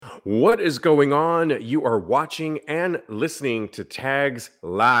What is going on? You are watching and listening to Tags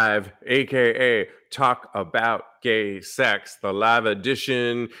Live, aka Talk About Gay Sex, the live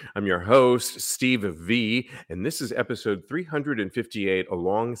edition. I'm your host, Steve V, and this is episode 358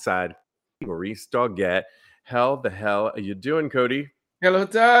 alongside Maurice Doggett. Hell the hell are you doing, Cody? Hello,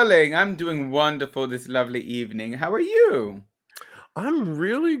 darling. I'm doing wonderful this lovely evening. How are you? I'm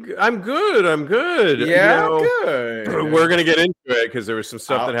really good. I'm good. I'm good. Yeah, good. We're going to get into it because there was some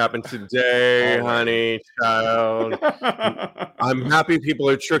stuff that I'll happened today, always. honey, child. I'm happy people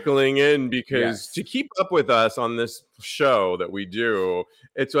are trickling in because Yes. to keep up with us on this show that we do,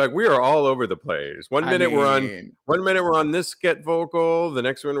 it's like we are all over the place. One I minute mean, we're on this Get Vocal, the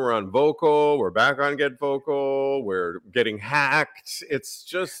next one we're on Vocal, we're back on Get Vocal, we're getting hacked. It's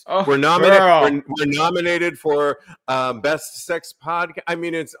just oh, we're girl. nominated for best sex podcast. I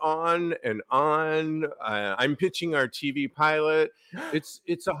mean, it's on and on. I'm pitching our TV pilot. It's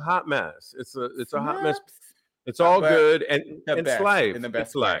a hot mess. It's a hot mess. Snaps. It's all But good, and the it's best life. in the It's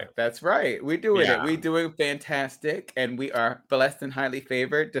best way. life. That's right. We're doing it. Yeah. We're doing fantastic, and we are blessed and highly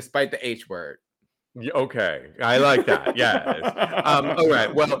favored despite the H word. Okay, I like that. Yes. All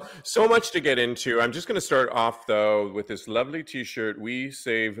right. Well, so much to get into. I'm just going to start off though with this lovely T-shirt. We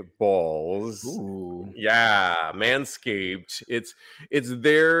save balls. Ooh. Yeah, Manscaped. It's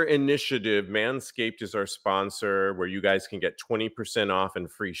their initiative. Manscaped is our sponsor, where you guys can get 20% off and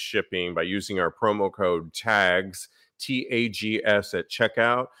free shipping by using our promo code TAGS at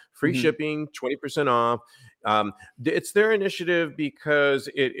checkout. Free Mhm. shipping, 20% off. It's their initiative because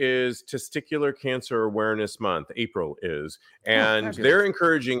it is Testicular Cancer Awareness Month. April is. Oh, And fabulous. they're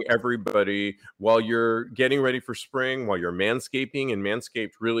encouraging everybody while you're getting ready for spring, while you're manscaping. And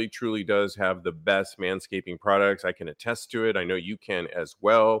Manscaped really, truly does have the best manscaping products. I can attest to it. I know you can as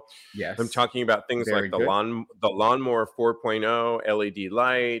well. I'm Yes. talking about things Very like the good. lawnmower 4.0 LED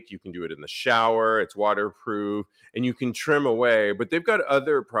light. You can do it in the shower. It's waterproof and you can trim away. But they've got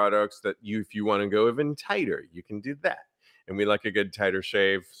other products that if you want to go even tighter, you can do that. And we like a good tighter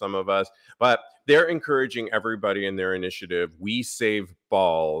shave, some of us. But they're encouraging everybody in their initiative. We save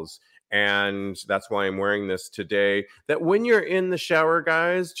balls. And that's why I'm wearing this today. That when you're in the shower,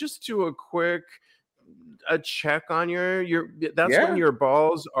 guys, just do a check on your that's when Yeah. your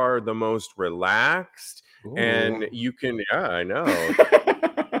balls are the most relaxed and Ooh. you can, yeah, I know,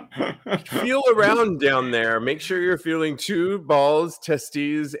 feel around down there. Make sure you're feeling two balls,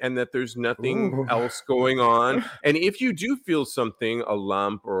 testes, and that there's nothing Ooh. else going on. And if you do feel something, a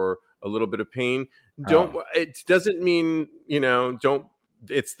lump or a little bit of pain, don't, Oh, it doesn't mean, don't,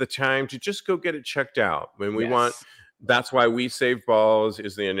 it's the time to just go get it checked out. When we want, yes. that's why we save balls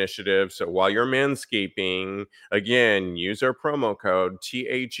is the initiative. So while you're manscaping, again, use our promo code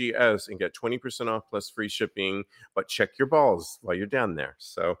TAGS and get 20% off plus free shipping. But check your balls while you're down there.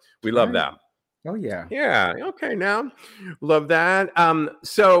 So we love Right. that. Oh, yeah. Yeah. Okay. Now, love that.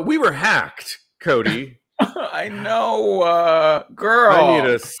 So we were hacked, Cody. I know, I need girl.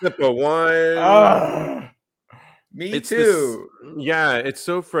 a sip of wine. Ah, me It's this, too. yeah, it's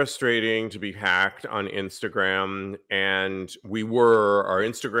so frustrating to be hacked on Instagram. And our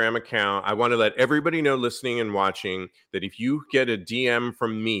Instagram account. I want to let everybody know listening and watching that if you get a DM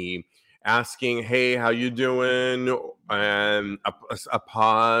from me asking, hey, how you doing? And a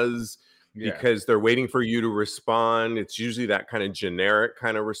pause Yeah. because they're waiting for you to respond. It's usually that kind of generic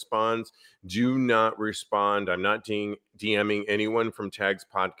kind of response. Do not respond. I'm not DMing anyone from Tags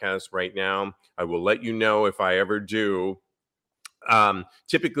Podcast right now. I will let you know if I ever do.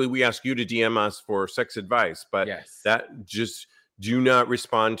 Typically, we ask you to DM us for sex advice, but Yes. that just do not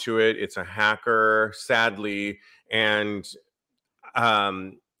respond to it. It's a hacker, sadly, and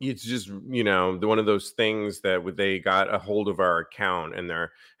it's just one of those things that they got a hold of our account and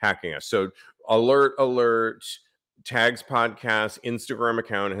they're hacking us. So alert. Tags Podcast Instagram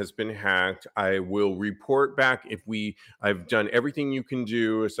account has been hacked. I will report back if I've done everything you can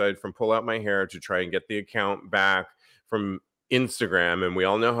do aside from pull out my hair to try and get the account back from Instagram. And we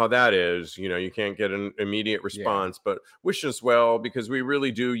all know how that is. You can't get an immediate Yeah. response, but wish us well because we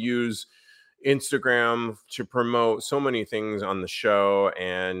really do use Instagram to promote so many things on the show.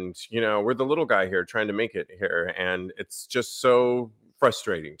 And, we're the little guy here trying to make it here. And it's just so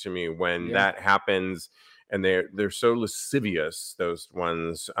frustrating to me when Yeah. that happens and they're so lascivious, those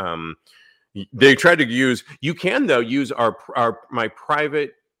ones. They try to use, you can though use my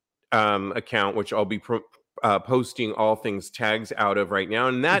private account, which I'll be posting all things tags out of right now.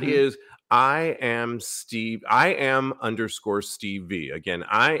 And that Mhm. is I am underscore Steve V. Again,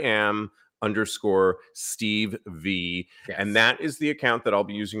 I am underscore Steve V. And Yes. that is the account that I'll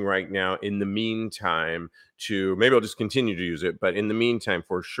be using right now in the meantime to, maybe I'll just continue to use it, but in the meantime,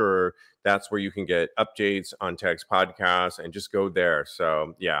 for sure, that's where you can get updates on Tags Podcast, and just go there.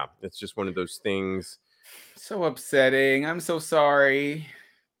 So yeah, it's just one of those things. So upsetting. I'm so sorry.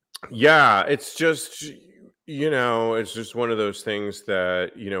 Yeah, it's just, it's just one of those things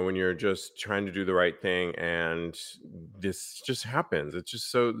that, when you're just trying to do the right thing and this just happens, it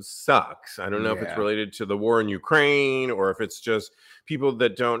just so sucks. I don't know if it's Yeah. related to the war in Ukraine, or if it's just people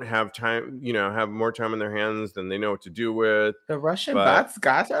that don't have time, have more time on their hands than they know what to do with. The Russian But bots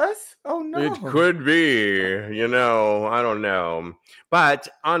got us? Oh it no. could be, I don't know. But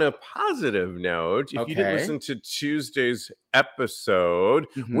on a positive note, if you didn't Okay. listen to Tuesday's episode,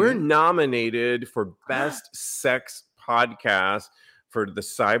 we're Mhm. nominated for Best Sex Podcast for the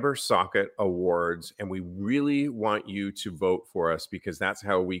Cyber Socket Awards. And we really want you to vote for us, because that's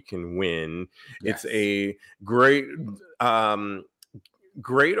how we can win. It's Yes. a great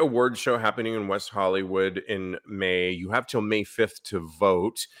great award show happening in West Hollywood in May. You have till May 5th to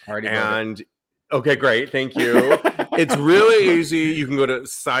vote. Already voted. And okay, great. Thank you. It's really easy. You can go to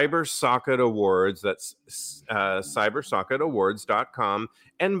Cyber Socket Awards. That's cybersocketawards.com,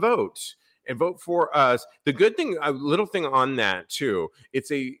 and vote. And vote for us. The good thing, a little thing on that too, it's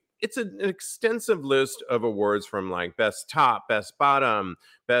an extensive list of awards, from like best top, best bottom,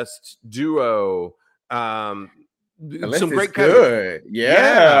 best duo, The list some is great categories. good. Yeah.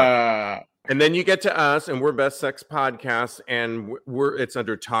 Yeah. And then you get to us, and we're Best Sex Podcast, and it's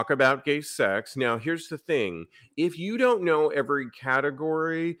under Talk About Gay Sex. Now, here's the thing. If you don't know every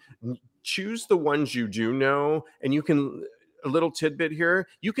category, choose the ones you do know, and you can, a little tidbit here,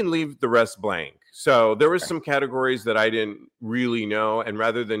 you can leave the rest blank. So there was Okay. some categories that I didn't really know, and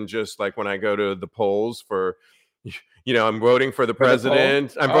rather than just like when I go to the polls for, I'm voting for the For the poll?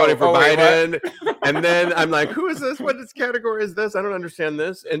 president, I'm voting for wait, Biden, what? and then I'm like, who is this? What this category is this? I don't understand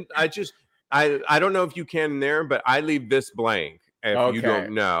this. And I don't know if you can in there, but I leave this blank if you Okay.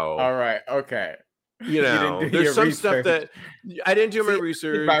 don't know. All right. Okay. You didn't do There's your some stuff research. that I didn't do my See,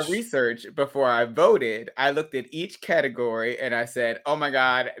 research. by research, before I voted, I looked at each category and I said, "Oh my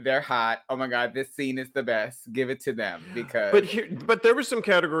God, they're hot. Oh my God, this scene is the best. Give it to them." Because But there were some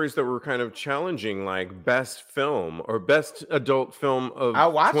categories that were kind of challenging, like best film or best adult film of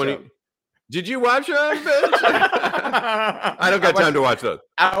I'll watch 20. them. Did you watch them, bitch? I don't got time to watch those.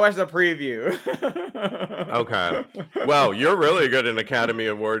 I watched the preview. Okay. Well, you're really good an Academy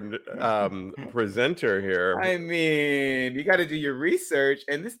Award presenter here. I mean, you got to do your research,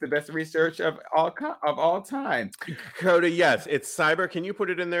 and this is the best research of all time. Coda, yes, it's cyber. Can you put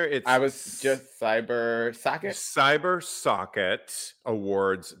it in there? It's I was just Cyber Socket.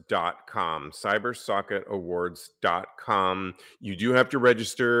 cybersocketawards.com. cybersocketawards.com. You do have to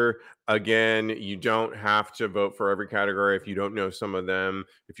register. Again, you don't have to vote for every category if you don't know some of them.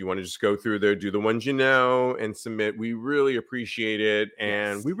 If you want to just go through there, do the ones you know, and submit. We really appreciate it,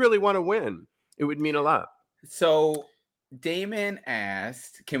 and Yes. we really want to win. It would mean a lot. So Damon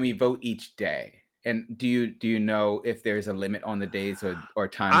asked, "Can we vote each day?" And do you know if there's a limit on the days or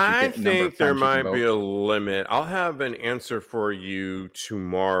times? I think there might be a limit. I'll have an answer for you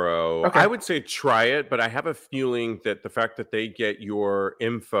tomorrow. Okay. I would say try it, but I have a feeling that the fact that they get your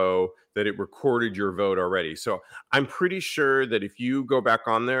info, that it recorded your vote already. So I'm pretty sure that if you go back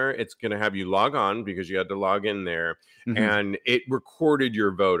on there, it's going to have you log on, because you had to log in there, and it recorded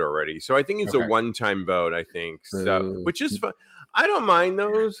your vote already. So I think it's a one-time vote, I think. So, which is fun. I don't mind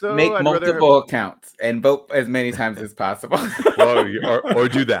those, though. Make multiple accounts and vote as many times as possible. Well, or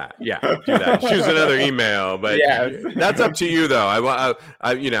do that. Yeah, do that. Choose another email, but that's up to you, though.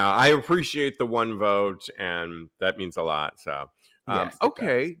 I appreciate the one vote, and that means a lot. So, Yes,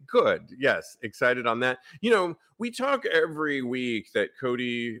 okay, good. Yes, excited on that. We talk every week that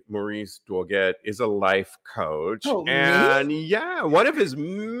Cody Maurice Doggett is a life coach, Oh, and me? yeah, one of his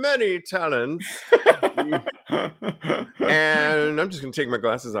many talents. And I'm just going to take my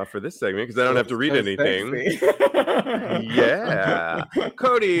glasses off for this segment, because I don't have to read anything. Yeah.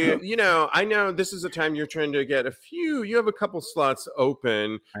 Cody, I know this is a time you're trying to get you have a couple slots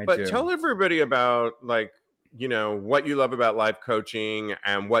open, but tell everybody about, like, what you love about life coaching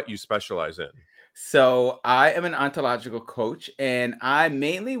and what you specialize in. So I am an ontological coach, and I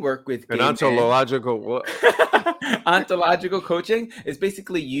mainly work with an ontological. Ontological coaching is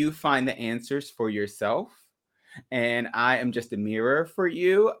basically you find the answers for yourself, and I am just a mirror for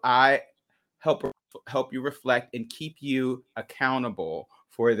you. I help you reflect and keep you accountable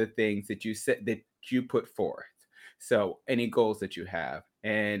for the things that you said that you put forth. So any goals that you have,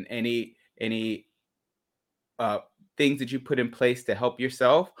 and any things that you put in place to help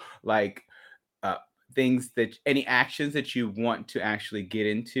yourself, like any actions that you want to actually get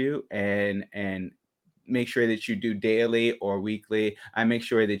into and make sure that you do daily or weekly. I make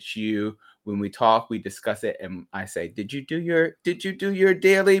sure that you, when we talk, we discuss it, and I say, did you do your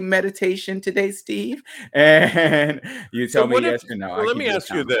daily meditation today, Steve? And you So tell me what if yes or no. so I let keep me you ask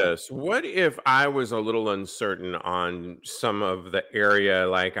you accountable. this. What if I was a little uncertain on some of the area,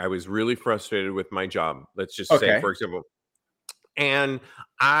 like I was really frustrated with my job, let's just say, Okay. for example, and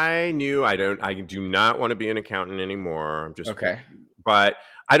I knew I do not want to be an accountant anymore. I'm just Okay. but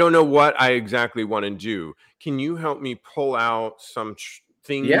I don't know what I exactly want to do. Can you help me pull out some Yeah.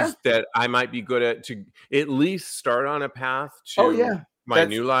 things that I might be good at to at least start on a path Oh to yeah. my That's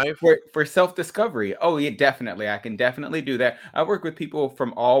new life? for self-discovery. Oh yeah, definitely. I can definitely do that. I work with people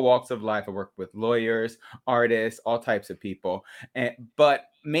from all walks of life. I work with lawyers, artists, all types of people. And but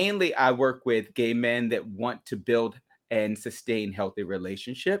mainly I work with gay men that want to build and sustain healthy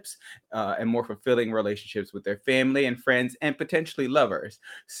relationships and more fulfilling relationships with their family and friends and potentially lovers.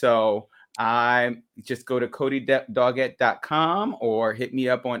 So I just go to codydoggett.com or hit me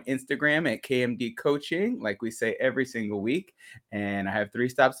up on Instagram at KMD Coaching, like we say every single week. And I have 3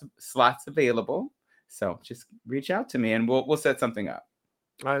 slots available. So just reach out to me and we'll set something up.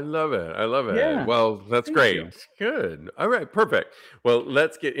 I love it. I love it. Yeah. Well, that's Thank you. great. Good. All right, perfect. Well,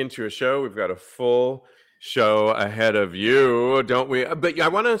 let's get into a show. We've got a full show ahead of you, don't we? But I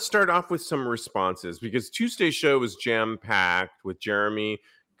want to start off with some responses because Tuesday's show was jam packed with Jeremy,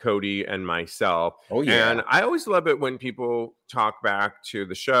 Cody, and myself. Oh yeah. And I always love it when people talk back to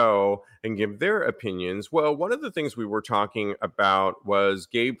the show and give their opinions. Well, one of the things we were talking about was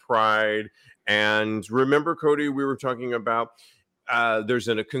gay pride. And remember, Cody, we were talking about there's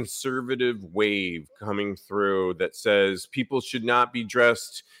a conservative wave coming through that says people should not be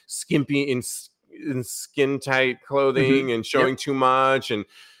dressed skimpy in skin tight clothing and Yep. showing too much and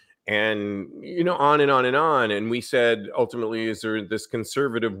on and on and on. And we said ultimately, is there this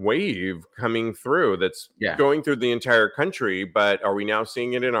conservative wave coming through that's Yeah. going through the entire country, but are we now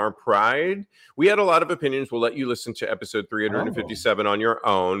seeing it in our pride? We had a lot of opinions. We'll let you listen to episode Oh. 357 on your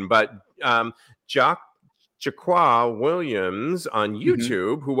own, but Jock Jaqua Williams on hmm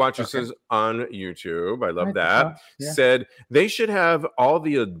YouTube, who watches Okay. us on YouTube, I Hi, love that, Jaquan. Yeah. said they should have all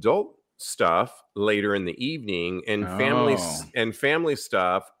the adult stuff later in the evening and Oh. family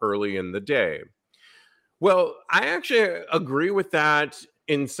stuff early in the day. Well, I actually agree with that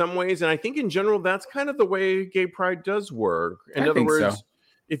in some ways, and I think in general that's kind of the way gay pride does work. In I other think so. words,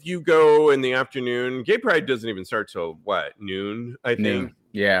 if you go in the afternoon, gay pride doesn't even start till what, noon, I think. Noon.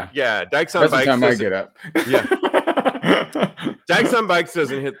 Yeah. Yeah, Dykes on That's the Bikes time I doesn't. get up. Yeah, Dykes on Bikes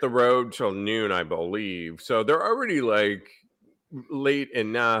doesn't hit the road till noon, I believe. So they're already like late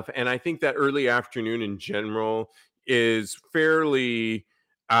enough. And I think that early afternoon in general is fairly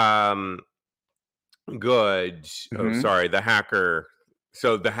um good. Oh, hmm sorry, the hacker.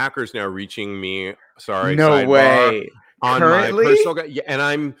 So the hacker's now reaching me. Sorry, No sidebar way. on my Currently? personal yeah, and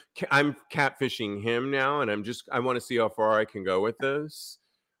I'm catfishing him now, and I want to see how far I can go with this.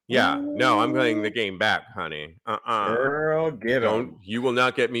 Yeah, no, I'm playing the Ooh, game back, honey. girl, get Don't him. you will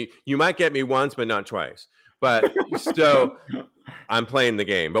not get me. You might get me once, but not twice. But so I'm playing the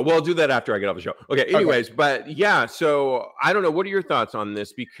game, but we'll do that after I get off the show. Okay, Okay. anyways, but yeah, so I don't know. What are your thoughts on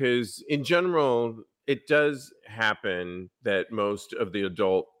this? Because in general, it does happen that most of the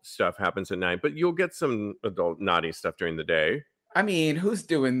adult stuff happens at night, but you'll get some adult naughty stuff during the day. I mean, who's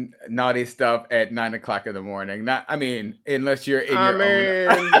doing naughty stuff at 9 o'clock in the morning? Not, I mean, unless you're in I your own,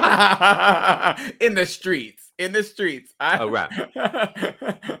 mean, in the streets, in the streets. oh, right.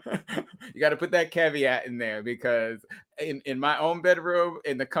 You got to put that caveat in there because in my own bedroom,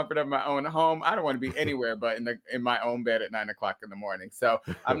 in the comfort of my own home, I don't want to be anywhere but in my own bed at 9 o'clock in the morning. So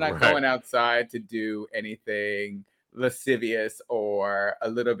I'm not Right. going outside to do anything lascivious or a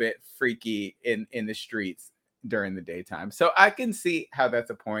little bit freaky in the streets during the daytime. So I can see how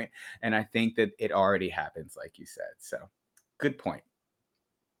that's a point, and I think that it already happens, like you said. So good point.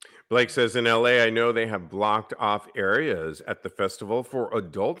 Blake says in LA, I know they have blocked off areas at the festival for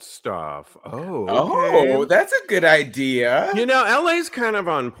adult stuff. Oh, okay. Oh, that's a good idea. LA's kind of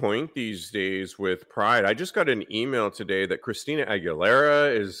on point these days with Pride. I just got an email today that Christina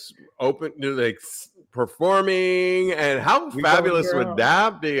Aguilera is open to like performing, and how We going, fabulous would girl.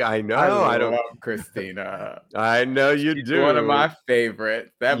 that be? I I know. I don't. love Christina. I know you She's one of do. my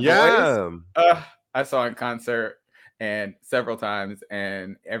favorites. That voice, Yeah. I saw in concert and several times,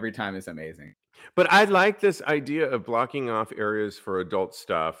 and every time it's amazing. But I like this idea of blocking off areas for adult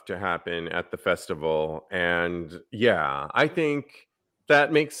stuff to happen at the festival. And yeah, I think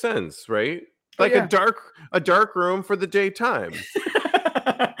that makes sense, right? Oh Like yeah. a dark room for the daytime.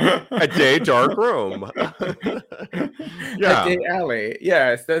 A day dark room. A Yeah. day alley.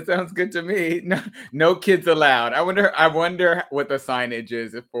 Yes, that sounds good to me. No, no kids allowed. I wonder what the signage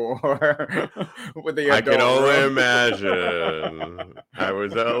is for with the I can adult only room. imagine.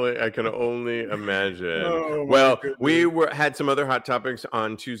 I can only imagine. Oh my Well, we goodness. had some other hot topics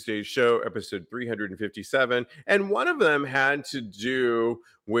on Tuesday's show, episode 357, and one of them had to do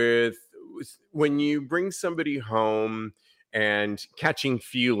with when you bring somebody home and catching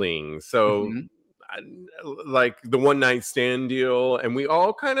feelings. So Mhm. like the one night stand deal, and we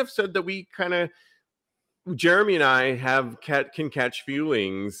all kind of said that we kind of Jeremy and I can catch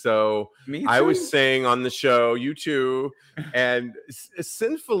feelings. So Me I was too. saying on the show, you too, and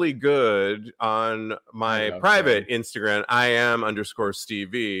sinfully good on I my love private him. Instagram, I am underscore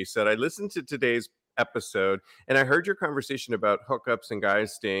Stevie, said I listened to today's episode and I heard your conversation about hookups and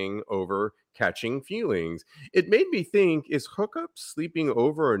guys staying over catching feelings. It made me think, is hookups sleeping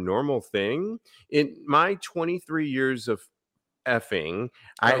over a normal thing? In my 23 years of effing,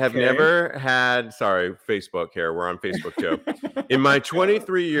 I have Okay. never had, sorry, Facebook here. We're on Facebook too. In my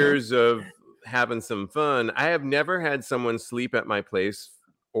 23 years of having some fun, I have never had someone sleep at my place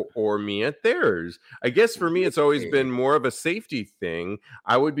or me at theirs. I guess for me, it's always Really? been more of a safety thing.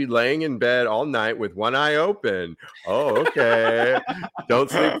 I would be laying in bed all night with one eye open. Oh, okay. Don't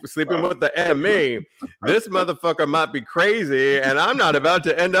sleeping with the enemy. This motherfucker might be crazy, and I'm not about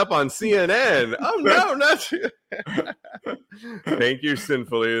to end up on CNN. Oh no, not you. Thank you,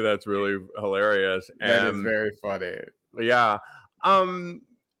 sinfully. That's really hilarious. That is And very funny. yeah, um,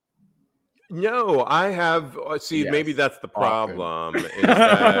 no, I have. See, maybe Yes, that's the often. problem. Is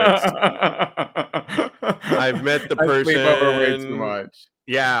that I've met the I sleep over way too person. much.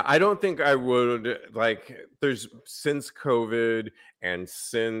 Yeah, I don't think I would like. There's since COVID and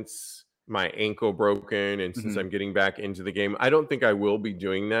since my ankle broken and since Mhm. I'm getting back into the game, I don't think I will be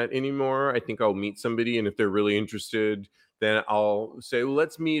doing that anymore. I think I'll meet somebody, and if they're really interested, then I'll say, well,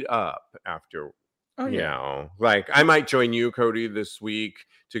 let's meet up after. Oh, yeah. Like I might join you, Cody, this week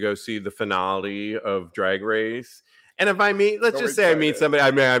to go see the finale of Drag Race. And if I meet, let's So just say I meet excited. somebody, I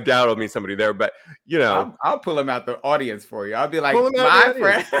mean, I doubt I'll meet somebody there, but I'll pull him out the audience for you. I'll be pull like, them out of the "My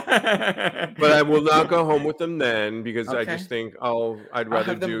audience. friend." But I will not go home with them then because I Okay. just think I'd I'll rather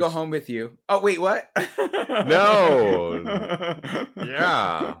have them do go home with you. Oh, wait, what? no.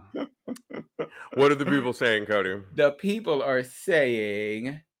 Yeah. What are the people saying, Cody? The people are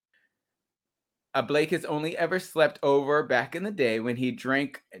saying Blake has only ever slept over back in the day when he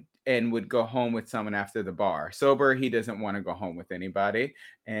drank and would go home with someone after the bar. Sober, he doesn't want to go home with anybody.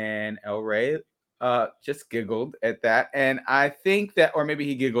 And El Rey just giggled at that. And I think that, or maybe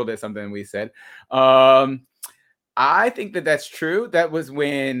he giggled at something we said. I think that that's true. That was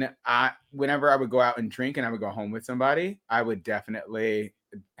whenever I would go out and drink and I would go home with somebody, I would definitely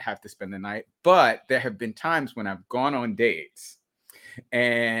have to spend the night. But there have been times when I've gone on dates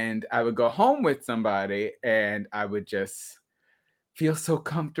and I would go home with somebody and I would just feel so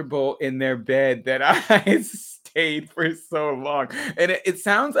comfortable in their bed that I stayed for so long. And it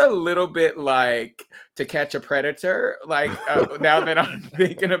sounds a little bit like To Catch a Predator, like now that I'm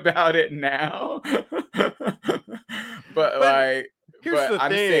thinking about it now. but But like, here's but the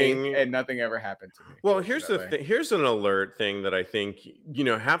I'm safe thing. and nothing ever happened to me, Well, here's the fortunately. thing. Here's an alert thing that I think,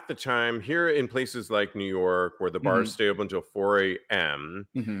 half the time here in places like New York where the bars Hmm. stay open until 4 a.m.,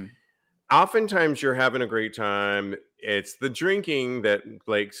 Hmm. oftentimes you're having a great time. It's the drinking that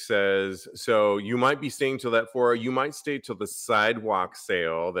Blake says. So you might be staying till that 4. You might stay till the sidewalk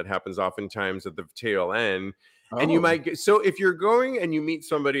sale that happens oftentimes at the tail end. And you Oh, might get, so if you're going and you meet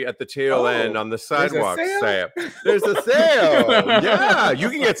somebody at the tail end oh, on the there's a sidewalk sale. sale, there's a sale. Yeah, you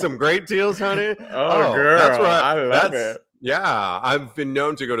can get some great deals, honey. Oh, Oh, that's girl, right. I love That's it. yeah, I've been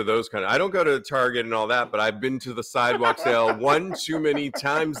known to go to those kind of. I don't go to Target and all that, but I've been to the sidewalk sale one too many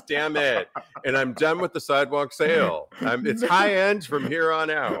times. Damn it! And I'm done with the sidewalk sale. It's high end from here on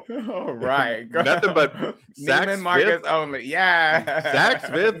out. All right. Nothing but Neiman Saks Fifth, Marcus only. Yeah.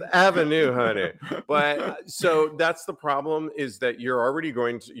 Saks Fifth Avenue, honey. But so that's the problem, is that you're already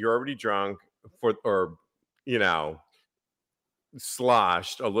drunk or you know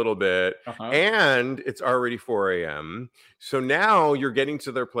sloshed a little bit, Uh-huh. and it's already 4 a.m. So now you're getting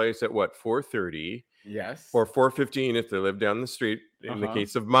to their place at what, 4:30 Yes. or 4:15 if they live down the street in the Uh-huh.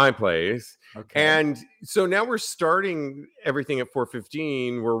 case of my place. Okay. And so now we're starting everything at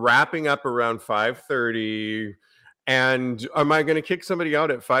 4:15. We're wrapping up around 5:30. And am I going to kick somebody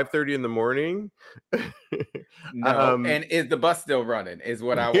out at 5:30 in the morning? No. And is the bus still running? Is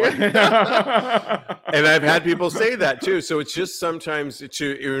what I want. And I've had people say that too. So it's just sometimes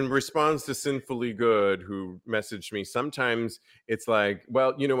in response to Sinfully Good, who messaged me, sometimes it's like,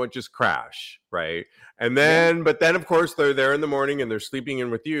 well, you know what, just crash, right? And then, but then of course they're there in the morning and they're sleeping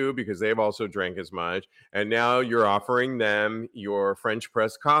in with you because they've also drank as much. And now you're offering them your French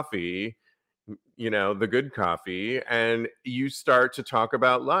press coffee, you know, the good coffee, and you start to talk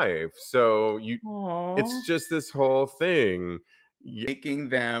about life. So it's just this whole thing. Making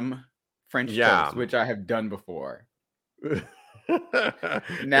them French Yeah. toast, which I have done before.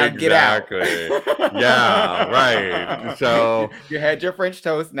 Now Exactly. get out. Yeah, right. So you had your French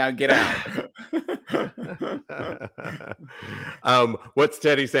toast, now get out. What's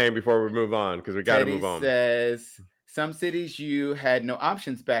Teddy saying before we move on? Because we got to move on. Teddy says, some cities you had no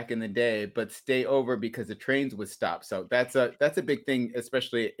options back in the day, but stay over because the trains would stop. So that's a big thing,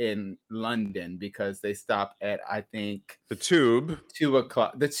 especially in London, because they stop at, I think, the Tube.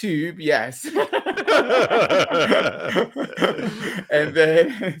 2:00. The Tube, yes. And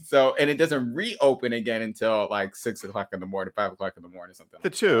then and it doesn't reopen again until like 6:00 in the morning, 5:00 in the morning, something. The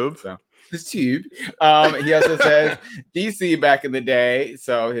Tube. So the Tube. He also says DC back in the day.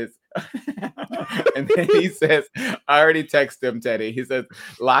 So his and then he says, I already texted him, Teddy. He says,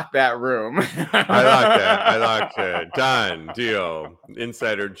 lock that room. I locked it. Done. Deal.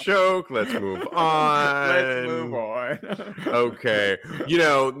 Insider joke. Let's move on. Okay. You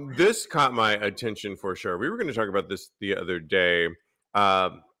know, this caught my attention for sure. We were going to talk about this the other day.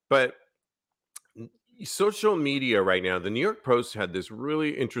 But social media right now, the New York Post had this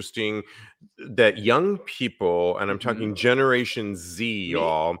really interesting that young people, and I'm talking Generation Z,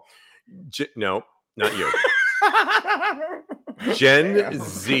 y'all. No, not you. Gen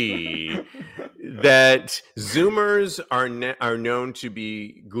Z, that Zoomers are known to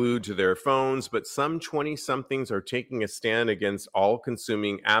be glued to their phones, but some 20-somethings are taking a stand against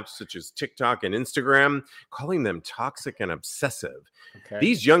all-consuming apps such as TikTok and Instagram, calling them toxic and obsessive. Okay.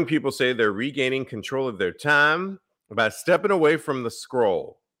 These young people say they're regaining control of their time by stepping away from the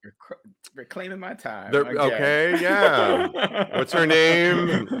scroll. Reclaiming my time. Okay, yeah. What's her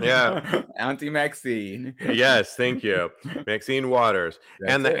name? Yeah. Auntie Maxine. Yes, thank you. Maxine Waters.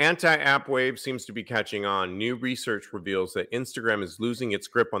 And the anti-app wave seems to be catching on. New research reveals that Instagram is losing its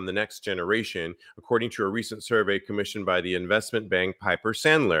grip on the next generation, according to a recent survey commissioned by the investment bank Piper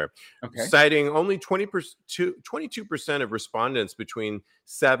Sandler, citing only 22% of respondents between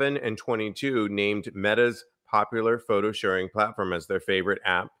 7 and 22 named Meta's popular photo sharing platform as their favorite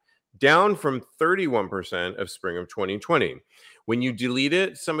app, down from 31% of spring of 2020. When you delete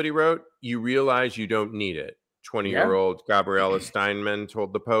it, somebody wrote, you realize you don't need it. 20-year-old Gabriella Steinman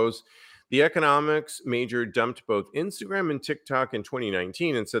told the Post. The economics major dumped both Instagram and TikTok in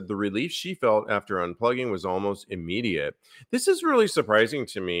 2019 and said the relief she felt after unplugging was almost immediate. This is really surprising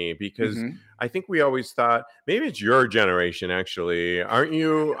to me because I think we always thought, maybe it's your generation actually, aren't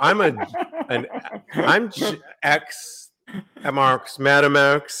you? I'm X, Marx, Madam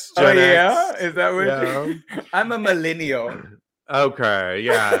X, Gen X. Is that what I'm a millennial. Okay,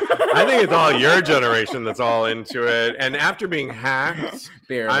 yeah. I think it's all your generation that's all into it. And after being hacked,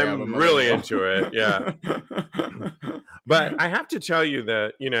 I'm really into it. Yeah. But I have to tell you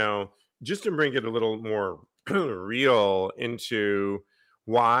that, you know, just to bring it a little more real into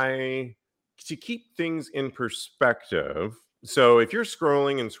why, to keep things in perspective. So if you're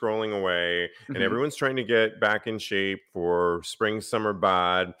scrolling and scrolling away and everyone's trying to get back in shape for spring, summer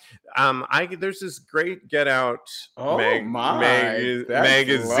bod, there's this great Get Out magazine.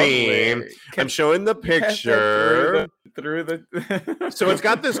 Lovely. I'm showing the picture. So it's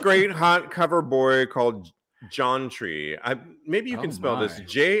got this great hot cover boy called John Tree. Maybe you can spell this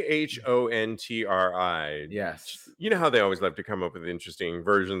Jontri. Yes. You know how they always love to come up with interesting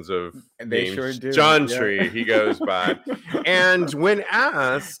versions of names. Sure do. John Tree, he goes by. And when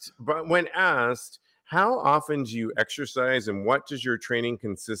asked, how often do you exercise and what does your training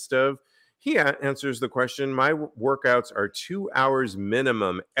consist of? He answers the question, my workouts are 2 hours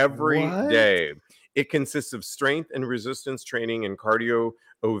minimum every day. It consists of strength and resistance training and cardio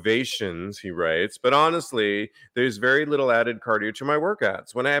ovations, he writes. But honestly, there's very little added cardio to my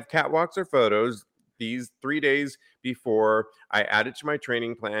workouts. When I have catwalks or photos, these 3 days before, I add it to my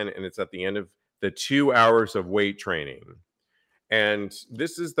training plan, and it's at the end of the 2 hours of weight training. And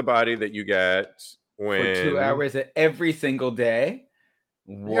this is the body that you get when... For 2 hours every single day?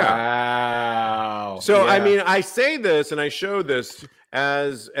 Wow. So, I mean, I say this and I show this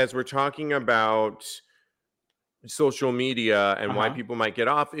as we're talking about social media and why Uh-huh. people might get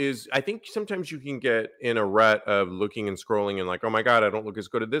off is I think sometimes you can get in a rut of looking and scrolling and like, oh my God, I don't look as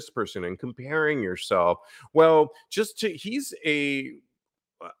good as this person and comparing yourself. Well, he's a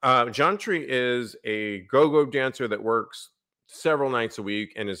John Tree is a go-go dancer that works several nights a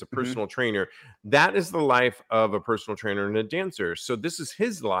week and is a Mhm. personal trainer. That is the life of a personal trainer and a dancer. So this is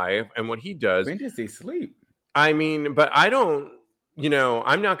his life and what he does. When does he sleep? I mean, but I don't,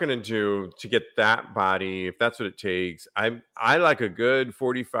 I'm not going to do to get that body if that's what it takes. I like a good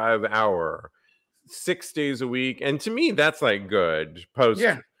 45-hour, 6 days a week, and to me that's like good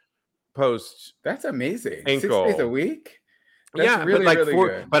Yeah, post that's amazing. 6 days a ankle. week? That's Yeah, but really, like really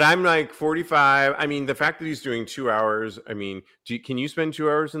good. but I'm like 45. I mean, the fact that he's doing 2 hours, I mean, can you spend 2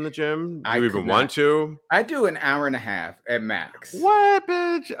 hours in the gym? Do I you could even want not. to? I do an hour and a half at max. What,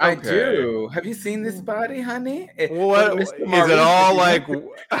 bitch? I Okay. do. Have you seen this body, honey? Well, What Mr. is it Maurice, if all you want like?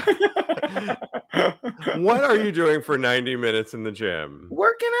 to. What are you doing for 90 minutes in the gym?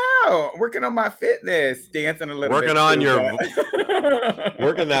 Working out, working on my fitness, dancing a little Working bit on too, your working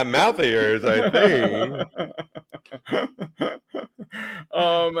but that mouth of yours, I think.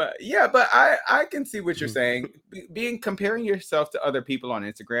 yeah, but I can see what you're saying. Being comparing yourself to other people on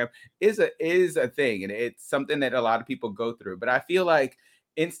Instagram is a thing, and it's something that a lot of people go through. But I feel like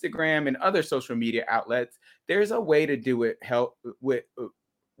Instagram and other social media outlets, there's a way to do it help with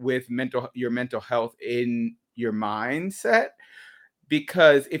your mental health in your mindset,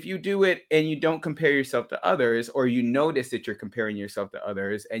 because if you do it and you don't compare yourself to others, or you notice that you're comparing yourself to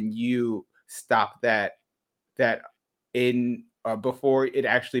others and you stop that in before it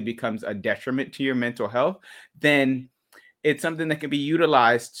actually becomes a detriment to your mental health, then it's something that can be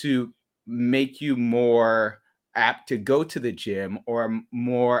utilized to make you more apt to go to the gym, or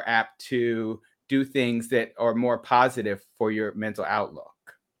more apt to do things that are more positive for your mental outlook.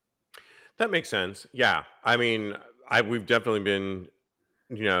 That makes sense. Yeah. I mean, we've definitely been,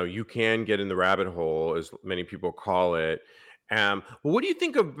 you can get in the rabbit hole, as many people call it. What do you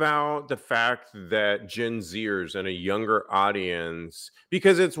think about the fact that Gen Zers and a younger audience,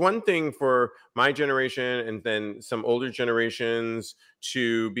 because it's one thing for my generation and then some older generations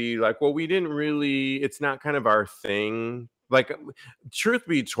to be like, well, we didn't really, it's not kind of our thing. Like, truth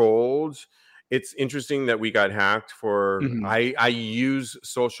be told, it's interesting that we got hacked for. Mhm, I use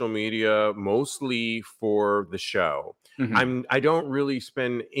social media mostly for the show. mhm. I don't really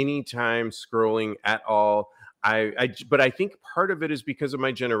spend any time scrolling at all. But I think part of it is because of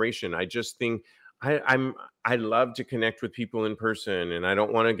my generation. I just think I love to connect with people in person, and I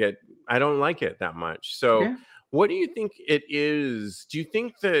don't like it that much. So Yeah. what do you think it is? Do you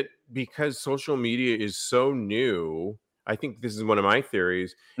think that because social media is so new, I think this is one of my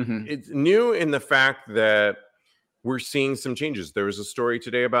theories, Mhm. it's new in the fact that we're seeing some changes. There was a story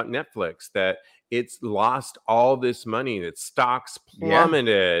today about Netflix that it's lost all this money, its stocks Yeah.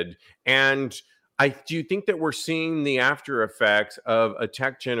 plummeted. And do you think that we're seeing the after effects of a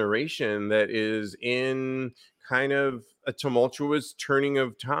tech generation that is in kind of a tumultuous turning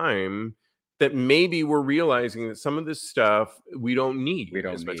of time, that maybe we're realizing that some of this stuff we don't We need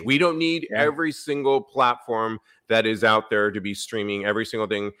don't as much? need. We don't need Yeah. every single platform that is out there to be streaming every single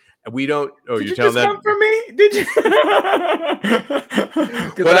thing. We don't. Oh, Did you're you telling just that. come for me? Did you?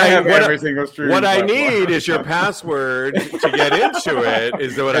 Because What I I have what I, every single what streaming I platform. need is your password to get into it.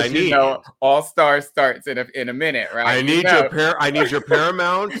 Is what I Because need. All Star starts in a minute, right? I need your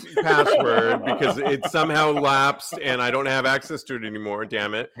Paramount password because it somehow lapsed and I don't have access to it anymore.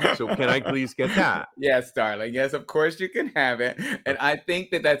 Damn it! So can I please get that? Yes, darling. Yes, of course you can have it. And I think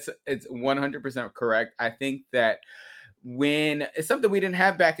that it's 100% correct. I think that when it's something we didn't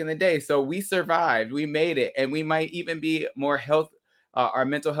have back in the day, so we survived, we made it, and we might even be more health. Our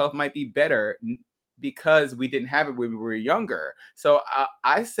mental health might be better because we didn't have it when we were younger. So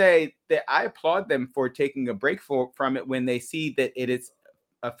I say that I applaud them for taking a break from it when they see that it is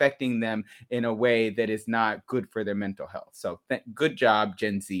affecting them in a way that is not good for their mental health. So good job,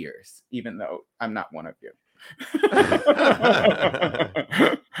 Gen Zers, even though I'm not one of you.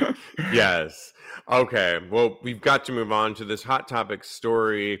 Yes. Okay. Well, we've got to move on to this hot topic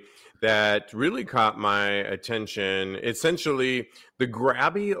story that really caught my attention. Essentially, the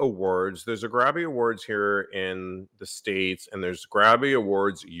Grabby Awards. There's a Grabby Awards here in the States, and there's Grabby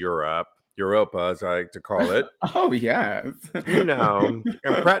Awards Europa, as I like to call it. Oh, yes. I'm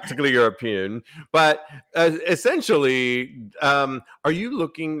practically European, but essentially, are you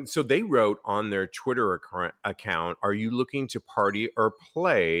looking? So they wrote on their Twitter account, "Are you looking to party or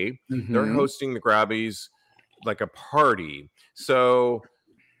play?" They're Mhm. hosting the Grabbies like a party. So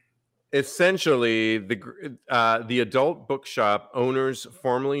essentially the adult bookshop owners,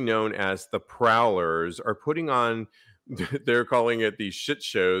 formerly known as the Prowlers, are putting on. They're calling it these shit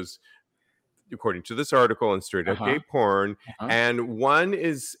shows, according to this article, on straight up Uh-huh. gay porn. Uh-huh. And one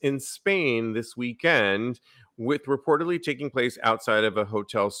is in Spain this weekend, with reportedly taking place outside of a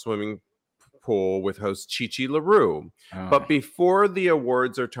hotel swimming pool with host Chichi LaRue. Oh. But before the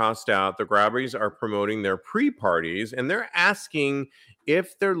awards are tossed out, the Grabbies are promoting their pre-parties, and they're asking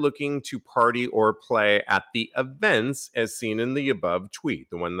if they're looking to party or play at the events as seen in the above tweet,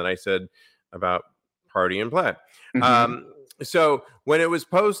 the one that I said about party and play. Mhm. So when it was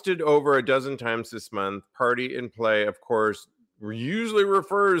posted over a dozen times this month, party and play, of course, usually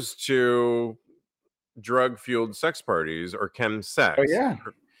refers to drug-fueled sex parties or chem Oh, sex, yeah.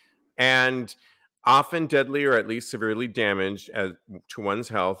 and often deadly or at least severely damaged to one's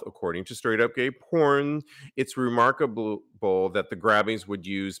health, according to straight up gay porn. It's remarkable that the Grabbies would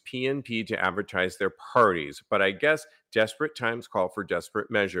use PNP to advertise their parties, but I guess desperate times call for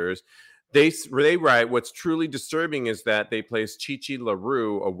desperate measures. They write, what's truly disturbing is that they place Chichi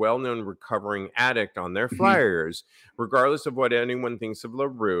LaRue, a well-known recovering addict, on their Mhm. flyers. Regardless of what anyone thinks of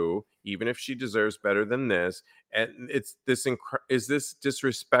LaRue, even if she deserves better than this, and is this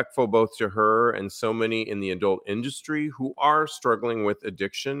disrespectful both to her and so many in the adult industry who are struggling with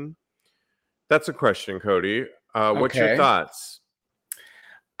addiction? That's a question, Cody. What's your Okay. thoughts?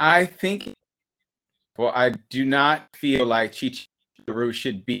 I think well, I do not feel like Chichi LaRue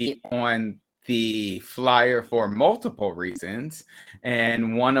should be on the flyer for multiple reasons,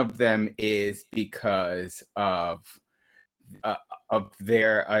 and one of them is because uh, of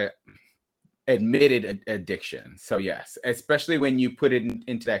their admitted addiction. So yes, especially when you put it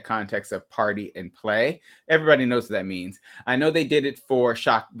into that context of party and play, everybody knows what that means. I know they did it for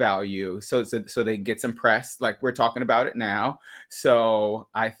shock value, so they get some press, like we're talking about it now. So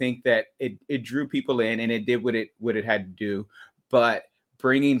I think that it drew people in and it did what it had to do. But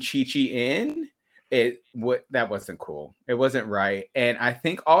bringing Chi Chi in, that wasn't cool. It wasn't right. And I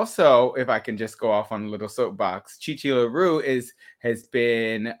think also, if I can just go off on a little soapbox, Chi Chi LaRue has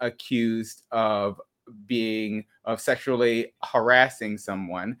been accused of sexually harassing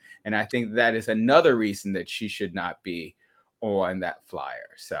someone, and I think that is another reason that she should not be on that flyer.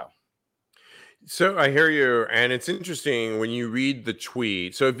 So I hear you, and it's interesting when you read the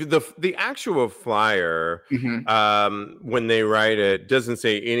tweet. So if the actual flyer, Mhm. when they write it, doesn't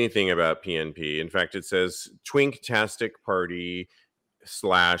say anything about PNP. In fact, it says Twinktastic Party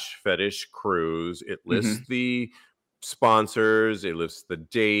slash Fetish Cruise. It lists Mhm. the sponsors, it lists the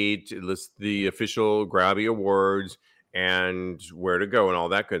date, it lists the official Grabby Awards and where to go and all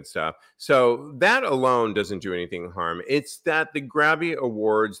that good stuff. So that alone doesn't do anything harm. It's that the Grabby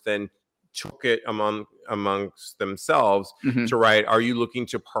Awards then took it amongst themselves to Mhm. write, are you looking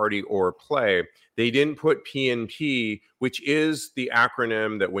to party or play? They didn't put PNP, which is the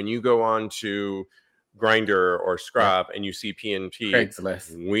acronym that when you go on to Grinder or Yeah. Scrap and you see PNP,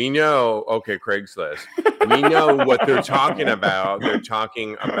 Craigslist. we know, okay, Craigslist, we know what they're talking about. They're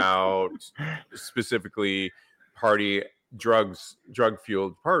talking about specifically party drug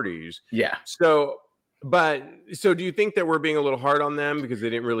fueled parties. Yeah. So, so do you think that we're being a little hard on them because they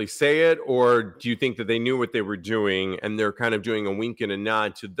didn't really say it? Or do you think that they knew what they were doing and they're kind of doing a wink and a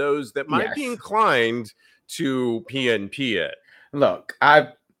nod to those that might be Yes. inclined to PNP it? Look, I've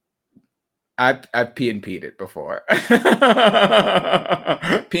P and P'd it before.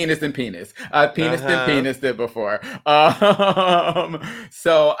 Penis and penis. I've penised and Uh-huh. penised it before.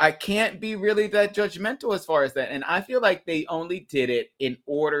 So I can't be really that judgmental as far as that. And I feel like they only did it in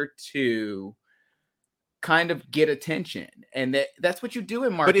order to kind of get attention. And that's what you do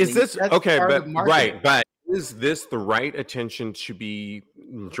in But is marketing. this That's okay? part of But marketing. right, but is this the right attention to be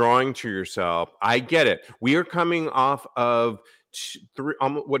drawing to yourself? I get it. We are coming off of three,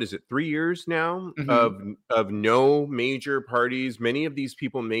 what is it, 3 years now Mhm, of no major parties. Many of these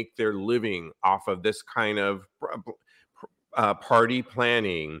people make their living off of this kind of party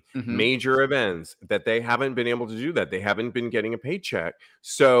planning, mhm. major events that they haven't been able to do that. They haven't been getting a paycheck.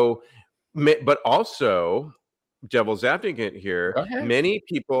 So, but also devil's advocate here, Go ahead. many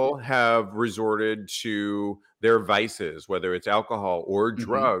people have resorted to their vices, whether it's alcohol or Mhm.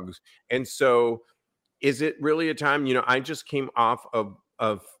 drugs. And so, is it really a time? I just came off of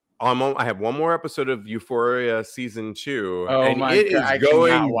almost. I have one more episode of Euphoria season 2, Oh and my it god, is I cannot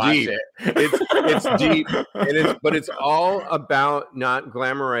going watch deep. it. It's deep, and it's all about not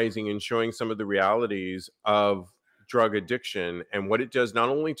glamorizing and showing some of the realities of drug addiction and what it does not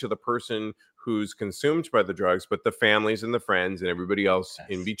only to the person who's consumed by the drugs, but the families and the friends and everybody else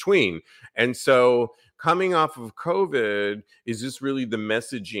in Yes. between. And so coming off of COVID, is this really the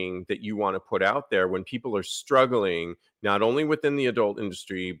messaging that you want to put out there when people are struggling, not only within the adult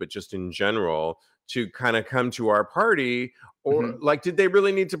industry, but just in general, to kind of come to our party? Or Mhm. like, did they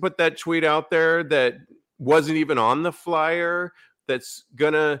really need to put that tweet out there that wasn't even on the flyer, that's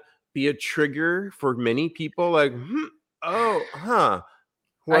gonna be a trigger for many people? Like, oh, huh.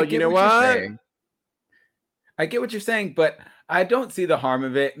 I Well, you get know what you're what? saying. I get what you're saying, but I don't see the harm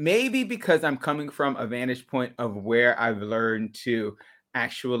of it. Maybe because I'm coming from a vantage point of where I've learned to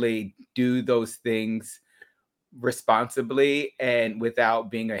actually do those things responsibly and without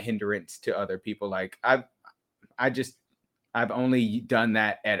being a hindrance to other people. Like I just I've only done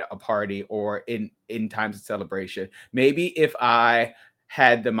that at a party or in times of celebration. Maybe if I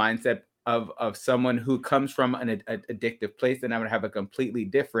had the mindset of someone who comes from an addictive place, then I would have a completely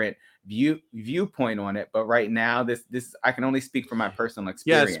different viewpoint on it. But right now, this I can only speak from my personal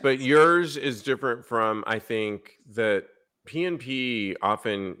Yes, but experience. yours is different from, I think that PNP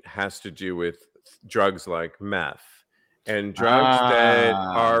often has to do with drugs like meth and drugs that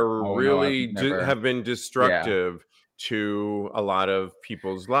are Oh no, I've really never. have been Yeah, destructive to a lot of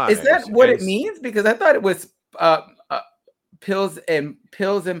people's is that lives. what it means? Because I thought it was pills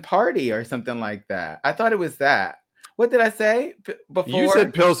and party or something like that. I thought it was that. What did I say You before?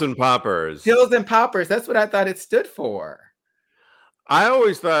 said pills and poppers. Pills and poppers. That's what I thought it stood for. I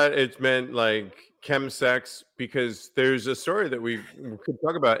always thought it meant like chemsex, because there's a story that we could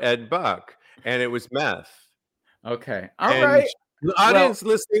talk about, Ed Buck, and it was meth. Okay. All And right. the Well, audience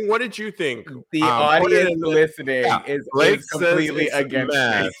listening, what did you think? the Put it audience in the, yeah. listening Blake is says completely it's against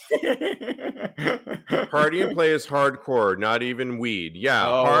me. meth. Party and play is hardcore, not even weed. Yeah,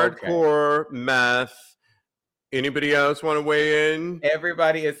 Oh, okay. hardcore meth. Anybody else want to weigh in?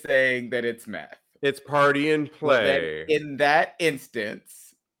 Everybody is saying that it's meth. It's party and Well, then play, in that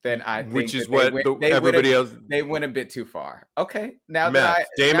instance, then I which think is that what everybody else. they went a bit too far. Okay. Meth.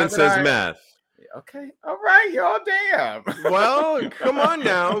 Damon says meth. Okay. All right, y'all damn. Well, come on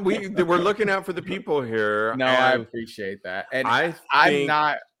now. We're looking out for the people here, No, I and appreciate that. And I I'm think.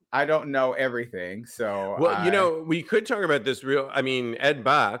 not I don't know everything, so Well, we could talk about this I mean, Ed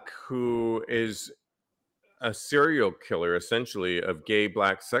Buck, who is a serial killer essentially of gay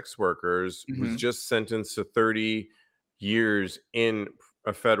black sex workers, was Mhm. just sentenced to 30 years in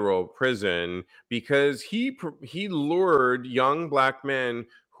a federal prison because he lured young black men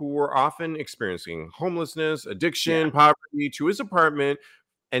who were often experiencing homelessness, Yeah. addiction, poverty to his apartment,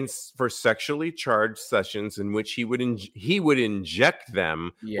 and for sexually charged sessions in which he would inject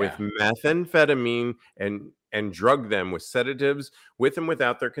them with Yeah. methamphetamine and drug them with sedatives with and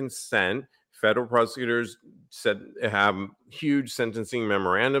without their consent. Federal prosecutors said have huge sentencing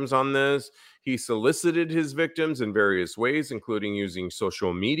memorandums on this. He solicited his victims in various ways, including using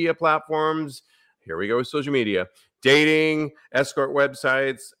social media platforms. Here we go with social media, dating, escort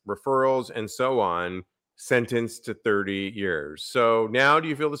websites, referrals, and so on. Sentenced to 30 years. So now, do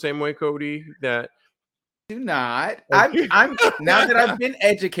you feel the same way, Cody? That Do not. okay. I'm now that I've been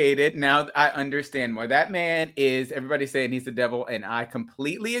educated, now I understand more. That man is everybody's saying he's the devil, and I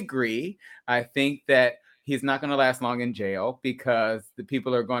completely agree. I think that he's not going to last long in jail because the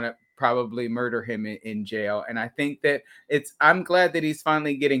people are going to probably murder him in jail. And I think that I'm glad that he's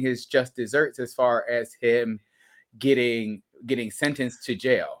finally getting his just desserts as far as him getting sentenced to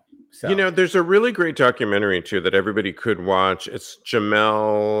jail. So There's a really great documentary too that everybody could watch. It's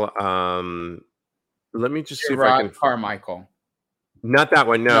Jamel. Let me just see if I Gerard can. Carmichael. Not that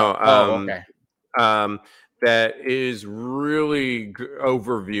one. No. No. Oh, okay. Um, that is really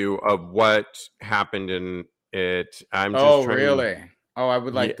overview of what happened in it. I'm just Oh, trying. really? Oh, I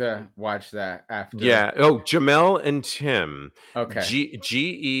would Yeah, like to watch that after. yeah. Oh, Jamel and Tim. Okay.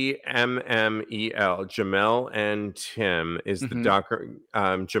 Gemmel. Jamel and Tim is the Mhm. doc.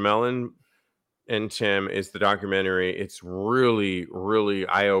 Jamel and Tim is the documentary. It's really, really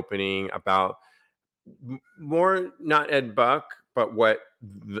eye opening about more not Ed Buck, but what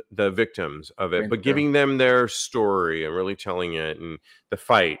the victims of it, Went but through. giving them their story and really telling it, and the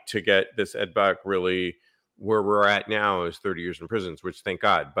fight to get this Ed Buck really where we're at now is 30 years in prisons, which thank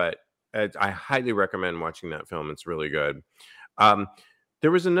God. But I highly recommend watching that film. It's really good. Um,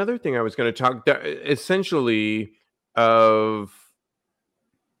 there was another thing I was going to talk essentially of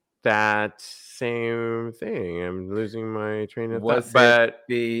that same thing. I'm losing my train of thought, Was it but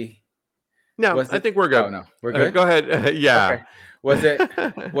the no, was I it think we're Oh, good. no. We're good? Go ahead. Yeah. Okay. Was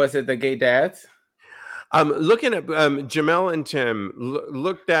it was it the gay dads? Looking at Jamel and Tim,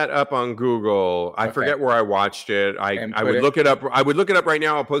 look that up on Google. I Okay. forget where I watched it. I would look it up. I would look it up right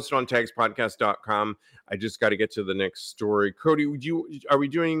now. I'll post it on tagspodcast.com. I just got to get to the next story. Cody, are we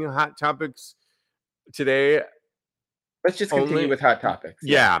doing hot topics today? Let's just continue with hot topics.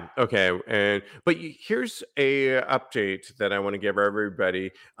 Yeah. Okay. But here's a update that I want to give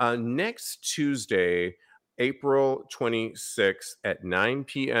everybody. Next Tuesday, April 26th at 9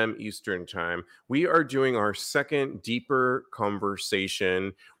 p.m. Eastern Time, we are doing our second deeper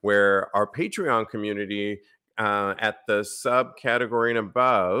conversation where our Patreon community at the subcategory and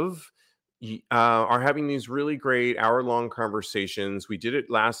above are having these really great hour-long conversations. We did it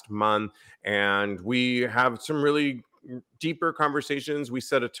last month, and we have some really deeper conversations. We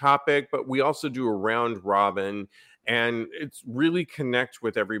set a topic, but we also do a round robin, and it's really connect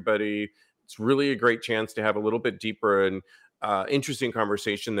with everybody. It's really a great chance to have a little bit deeper and interesting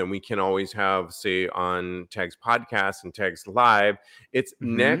conversation than we can always have, say, on Tags Podcast and Tags Live. It's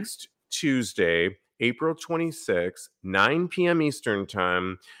next Tuesday, April 26th, 9 p.m. Eastern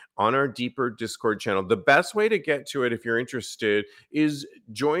Time on our Deeper Discord channel. The best way to get to it, if you're interested, is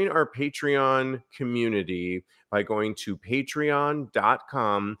join our Patreon community by going to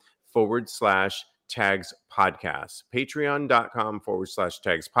patreon.com/Tags Podcast.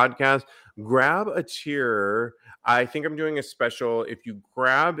 Patreon.com/Tags Podcast. Grab a tier. I think I'm doing a special. If you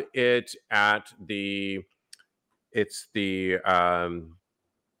grab it at the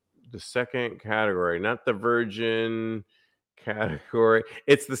second category, not the Virgin category.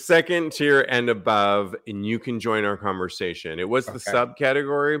 It's the second tier and above, and you can join our conversation. It was the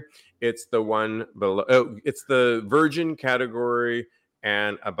subcategory. It's the one below. Oh, it's the Virgin category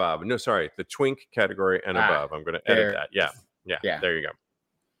and above. No, sorry, the Twink category and above. I'm going to edit that. Yeah. There you go.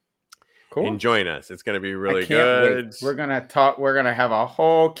 Cool. And join us. It's going to be really good. Wait. We're going to talk. We're going to have a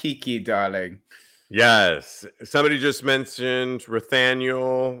whole Kiki, darling. Yes. Somebody just mentioned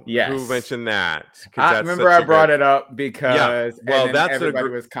Nathaniel. Yes. Who mentioned that? I remember I brought it up because everybody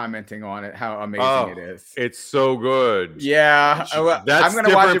was commenting on it, how amazing it is. It's so good. Yeah. I'm going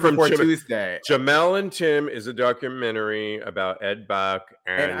to watch it before Tuesday. Jamel and Tim is a documentary about Ed Buck.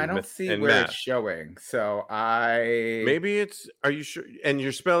 And I don't see where it's showing. So Maybe it's, are you sure? And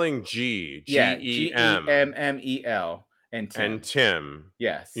you're spelling G. G-E-M. G-E-M-M-E-L. And Tim.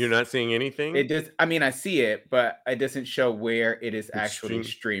 Yes. You're not seeing anything? It does. I mean, I see it, but it doesn't show where it is actually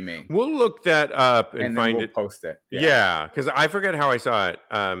streaming. We'll look that up and find it. Post it. Yeah, because I forget how I saw it.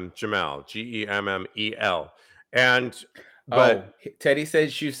 Jamel, G-E-M-M-E-L. But Teddy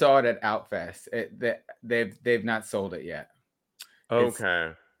says you saw it at Outfest. They've not sold it yet.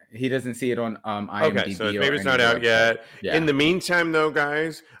 Okay. He doesn't see it on IMDb. Okay, so maybe it's not out yet. Yeah. In the meantime, though,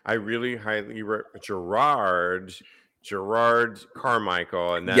 guys, I really highly Gerard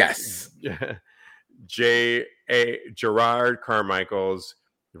Carmichael, and that's Gerard Carmichael's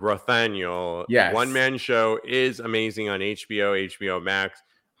Nathaniel. Yes. One-man show is amazing on HBO Max.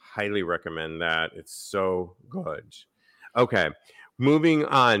 Highly recommend that. It's so good. Okay, moving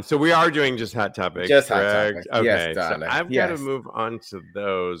on. So we are doing just hot topics. Just hot topics. Okay, yes, darling. So I've got to move on to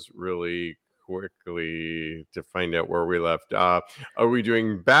those really quickly to find out where we left off. Are we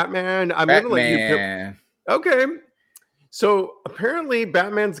doing Batman? I'm going to let you pick. Okay. So apparently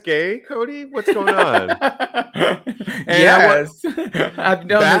Batman's gay, Cody. What's going on? Yes, I've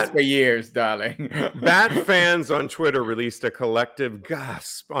known this for years, darling. Bat fans on Twitter released a collective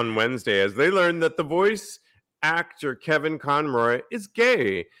gasp on Wednesday as they learned that the voice actor Kevin Conroy is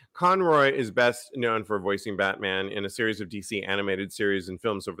gay. Conroy is best known for voicing Batman in a series of DC animated series and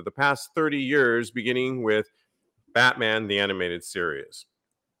films over the past 30 years, beginning with Batman the Animated Series.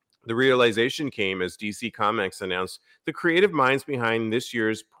 The realization came as DC Comics announced the creative minds behind this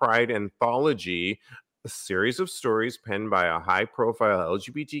year's Pride Anthology, a series of stories penned by a high-profile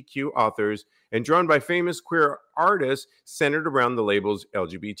LGBTQ authors and drawn by famous queer artists centered around the label's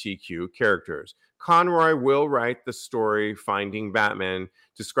LGBTQ characters. Conroy will write the story Finding Batman,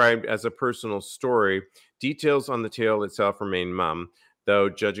 described as a personal story. Details on the tale itself remain mum, though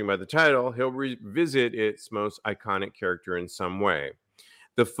judging by the title, he'll revisit its most iconic character in some way.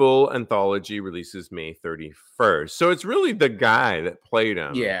 The full anthology releases May 31st. So it's really the guy that played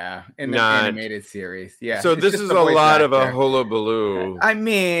him. Yeah, in the animated series. Yeah. So this is a lot of a hullabaloo. I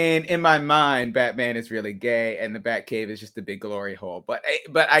mean, in my mind, Batman is really gay and the Batcave is just a big glory hole. But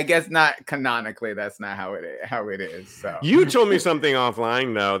I guess not canonically, that's not how it is. So you told me something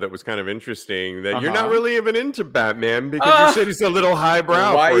offline, though, that was kind of interesting, that you're not really even into Batman because you said he's a little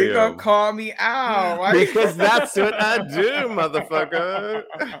highbrow. Why are you going to call me out? Because that's what I do, motherfucker.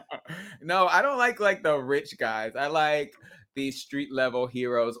 No, I don't like the rich guys. I like these street level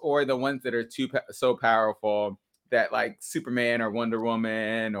heroes, or the ones that are so powerful that like Superman or Wonder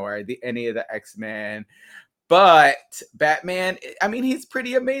Woman or any of the X-Men. But Batman, I mean, he's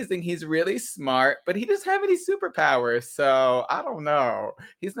pretty amazing. He's really smart, but he doesn't have any superpowers. So I don't know.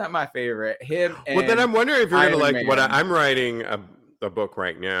 He's not my favorite. Him and Well, then I'm wondering if you're going to Iron like what Man. I'm writing a book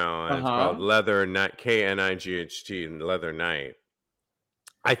right now, and it's called Uh-huh. Leather Knight, Knight, and Leather Knight.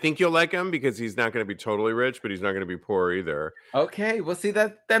 I think you'll like him because he's not going to be totally rich, but he's not going to be poor either. Okay. Well, see,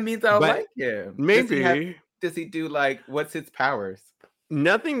 that means I'll But like him. maybe Does he do like what's his powers?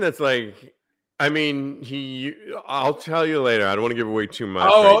 nothing that's like. I mean, I'll tell you later. I don't want to give away too much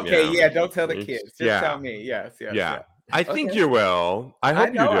Oh, right okay. now. Yeah, don't tell the It's- kids. Just yeah, tell me. Yes, yes, yeah. yes. I think Okay. you will. I I hope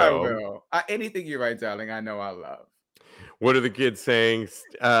you know I do. will. Anything you write, darling, I know I love. What are the kids saying?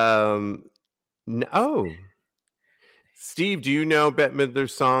 Oh, Steve, do you know Bette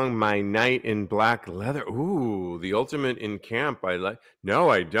Midler's song "My Knight in Black Leather"? Ooh, the ultimate in camp. I like. No,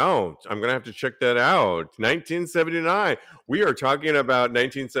 I don't. I'm gonna have to check that out. 1979. We are talking about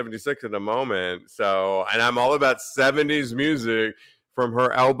 1976 in a moment. So, and I'm all about 70s music from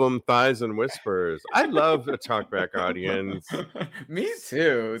her album Thighs and Whispers. I love a talkback audience. Me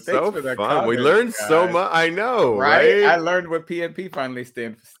too. Thanks So for the fun. We comments, learned so guys. much. I know, Right? I right? learned what PNP finally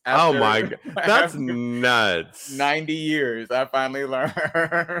stands Oh after, my god, that's after nuts. 90 years. I finally learned.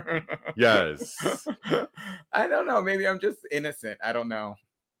 Yes. I don't know. Maybe I'm just innocent. I don't know.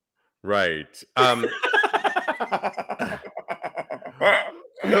 Right.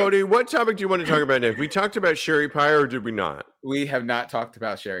 Cody, what topic do you want to talk about next? We talked about Sherry Pie, or did we not? We have not talked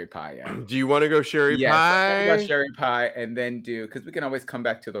about Sherry Pie yet. Do you want to go Sherry Yes, let's talk about Pie? Sherry Pie and then because we can always come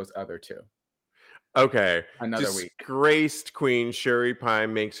back to those other two Okay. another week. Disgraced Queen Sherry Pie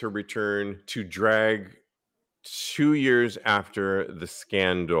makes her return to drag 2 years after the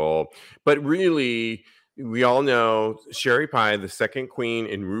scandal. But really, we all know Sherry Pie, the second queen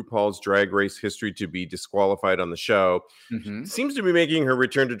in RuPaul's Drag Race history to be disqualified on the show, Mhm. seems to be making her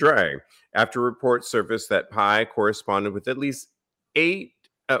return to drag after reports surfaced that Pie corresponded with at least eight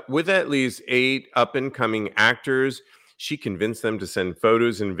up and coming actors. She convinced them to send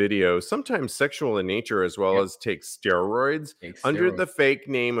photos and videos, sometimes sexual in nature, as well Yep. as take steroids Take under the steroids. fake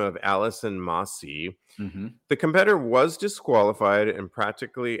name of Allison Mossy. Mhm. The competitor was disqualified and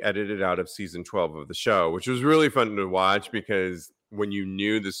practically edited out of season 12 of the show, which was really fun to watch because when you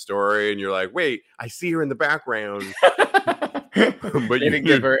knew the story and you're like, wait, I see her in the background. But They didn't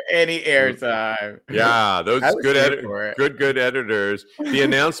give her any airtime. Yeah, those I was good here for it. good editors. The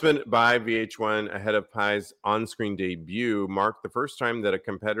announcement by VH1 ahead of Pie's on-screen debut marked the first time that a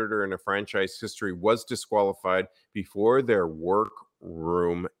competitor in a franchise history was disqualified before their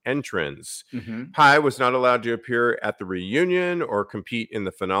workroom entrance. Mhm. Pie was not allowed to appear at the reunion or compete in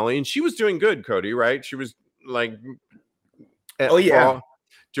the finale, and she was doing good, Cody, right? She was like, Oh, yeah.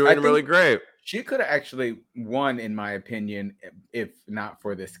 doing I really think great. she could have actually won, in my opinion, if not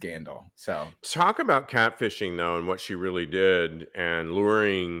for this scandal. So Talk about catfishing, though, and what she really did, and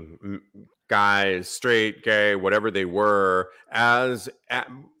luring guys, straight, gay, whatever they were,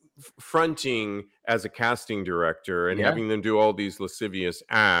 fronting as a casting director and yeah, having them do all these lascivious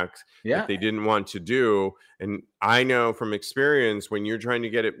acts that yeah, they didn't want to do. And I know from experience, when you're trying to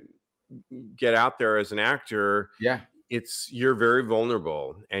get out there as an actor, yeah. you're very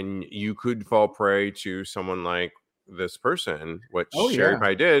vulnerable, and you could fall prey to someone like this person, what Oh, Sherry yeah.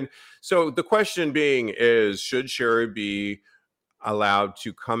 Pie did. So the question being is, should Sherry be allowed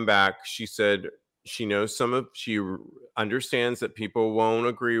to come back? She said she understands that people won't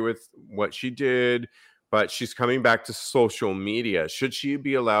agree with what she did, but she's coming back to social media. Should she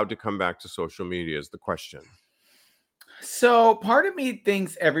be allowed to come back to social media is the question. So part of me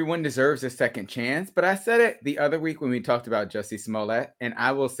thinks everyone deserves a second chance, but I said it the other week when we talked about Jussie Smollett, and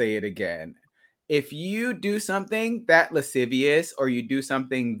I will say it again. If you do something that lascivious, or you do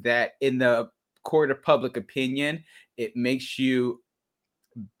something that in the court of public opinion, it makes you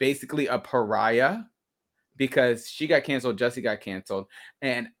basically a pariah, because she got canceled, Jussie got canceled.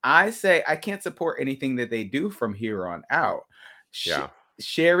 And I say I can't support anything that they do from here on out. Yeah.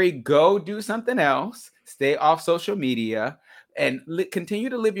 Sherry, go do something else. Stay off social media and continue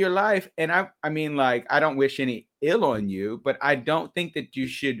to live your life. And I mean, like, I don't wish any ill on you, but I don't think that you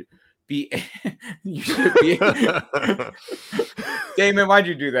should be. You should be. Damon, why'd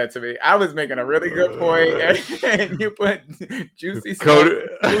you do that to me? I was making a really good point, and you put juicy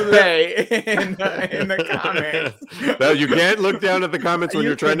Kool-Aid in the comments. No, you can't look down at the comments when You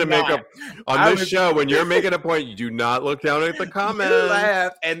you're trying to make up on this show. When you're making a point, you do not look down at the comments. You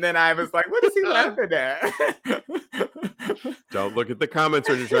laugh, and then I was like, "What is he laughing at?" Don't look at the comments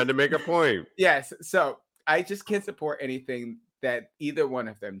when you're trying to make a point. Yes. So I just can't support anything that either one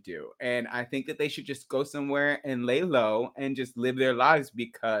of them do. And I think that they should just go somewhere and lay low and just live their lives,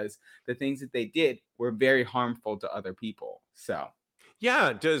 because the things that they did were very harmful to other people. So,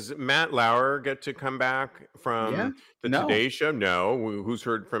 Yeah, does Matt Lauer get to come back yeah. from the No. Today Show? No. Who's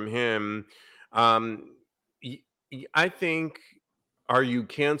heard from him? Um, I think, are you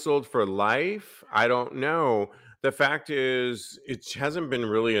canceled for life? I don't know. The fact is, it hasn't been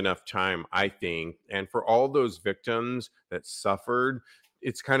really enough time, I think. And for all those victims that suffered,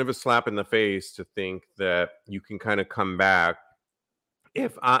 it's kind of a slap in the face to think that you can kind of come back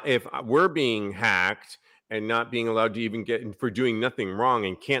if we're being hacked and not being allowed to even get for doing nothing wrong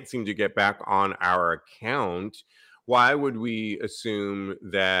and can't seem to get back on our account. Why would we assume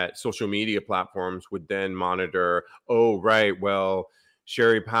that social media platforms would then monitor, oh right, well,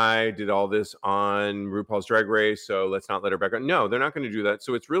 Sherry Pie did all this on RuPaul's Drag Race, so let's not let her back on? No, they're not going to do that.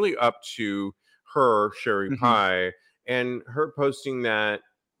 So it's really up to her, Sherry Mhm. Pie, and her posting that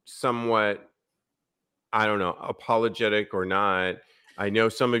somewhat, I don't know, apologetic or not. I know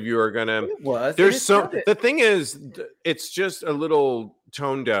some of you are gonna. It was, and There's it so said it. the thing is, it's just a little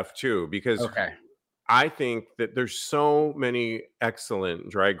tone deaf too, because Okay. I think that there's so many excellent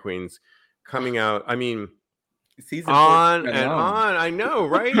drag queens coming out. I mean, Season 14 on and alone. on. I know,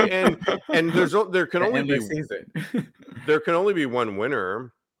 right? And there can The only endless be season. one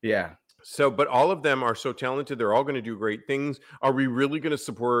winner. Yeah. So, but all of them are so talented. They're all going to do great things. Are we really going to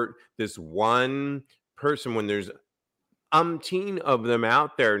support this one person when there's umpteen of them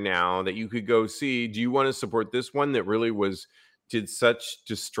out there now that you could go see? Do you want to support this one that really did such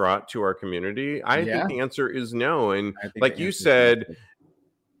distraught to our community? I think Yeah. the answer is no. And I think the like you answer is no said,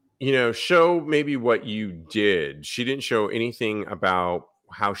 too. show maybe what you did. She didn't show anything about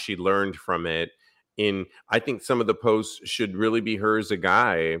how she learned from it. I think some of the posts should really be her as a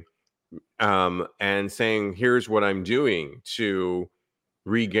guy, and saying, here's what I'm doing to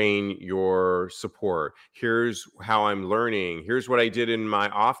regain your support. Here's how I'm learning. Here's what I did in my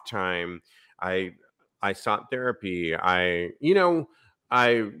off time. I sought therapy. I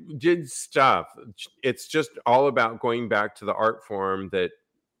did stuff. It's just all about going back to the art form that,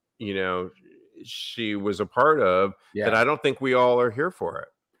 you know, she was a part of, that Yeah. I don't think we all are here for it.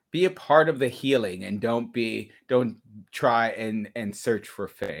 Be a part of the healing, and don't try and search for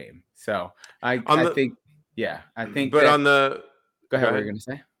fame. So On I the think, yeah, I think but that. on the Go Go ahead, what were you ahead.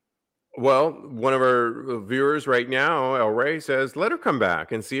 gonna say? Well, one of our viewers right now, El Rey, says, let her come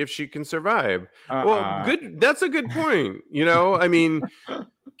back and see if she can survive. Well, Uh-uh. good. That's a good point. I mean,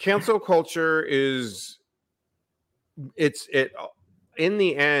 cancel culture is, it in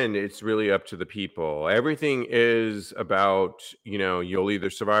the end, it's really up to the people. Everything is about, you'll either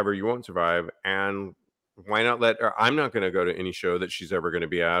survive or you won't survive. And why not let her? I'm not going to go to any show that she's ever going to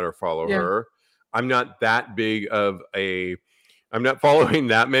be at or follow Yeah. her. I'm not that big of a I'm not following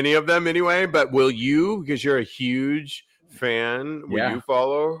that many of them anyway, but will you, because you're a huge fan, will Yeah. you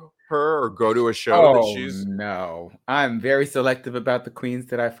follow her or go to a show that Oh, she's no. I'm very selective about the queens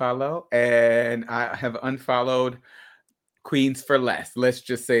that I follow, and I have unfollowed queens for less. Let's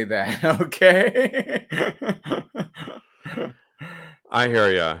just say that, okay? I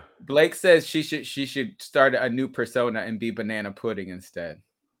hear ya. Blake says she should start a new persona and be banana pudding instead.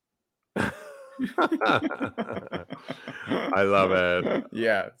 I love it.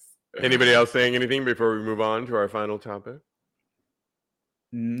 Yes. Anybody else saying anything before we move on to our final topic?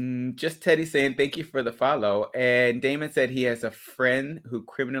 Just Teddy saying thank you for the follow. And Damon said he has a friend who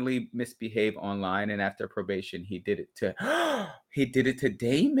criminally misbehaved online, and after probation, he did it to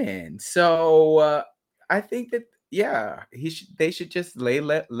Damon. So I think that, yeah, they should just lay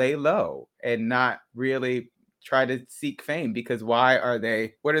low and not really try to seek fame, because what are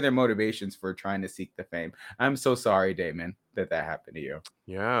their motivations for trying to seek the fame? I'm so sorry, Damon, that happened to you.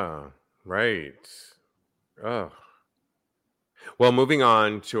 Yeah, right. Oh. Well, moving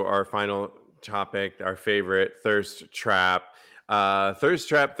on to our final topic, our favorite Thirst Trap. Thirst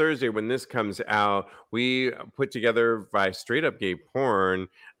Trap Thursday, when this comes out, we put together by Straight Up Gay Porn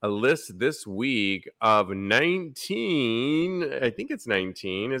a list this week of 19, I think it's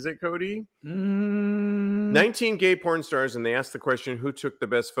 19, is it, Cody? Mm, 19 gay porn stars, and they asked the question, who took the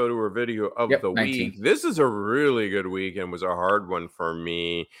best photo or video of yep, the 19. week? This is a really good week and was a hard one for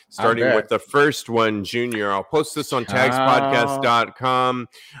me, I starting with bet. the first one, Junior. I'll post this on Child. tagspodcast.com.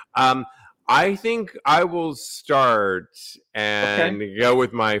 I think I will start Okay. and go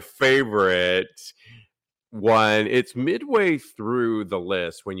with my favorite one. It's midway through the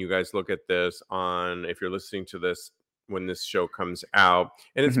list when you guys look at this if you're listening to this when this show comes out,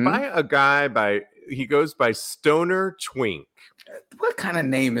 and it's Mhm. by a guy he goes by Stoner Twink. What kind of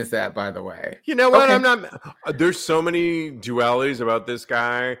name is that, by the way? You know what? Okay. I'm not. There's so many dualities about this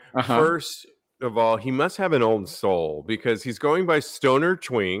guy. Uh-huh. First of all, he must have an old soul because he's going by Stoner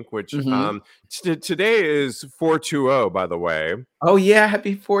Twink, which Mhm. today is 420, by the way. Oh yeah,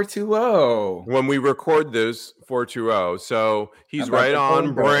 happy 420. When we record this, 420. So he's About right to go on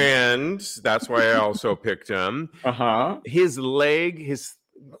in bed. brand. That's why I also picked him. Uh-huh. His leg, his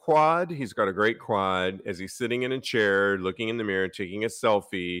quad, he's got a great quad as he's sitting in a chair, looking in the mirror, taking a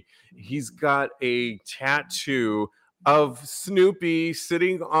selfie. He's got a tattoo of Snoopy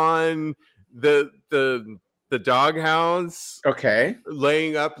sitting on the doghouse, Okay.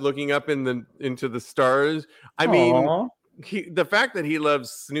 laying up, looking up into the stars. I mean, Aw. the fact that he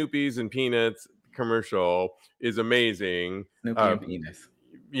loves Snoopy's and Peanuts commercial is amazing. Snoopy and Penis.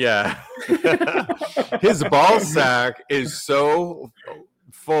 Yeah. His ball sack is so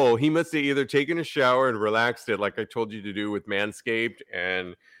full. He must have either taken a shower and relaxed it, like I told you to do with Manscaped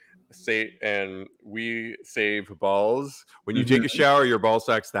and we save balls. When you take a Mhm. shower, your ball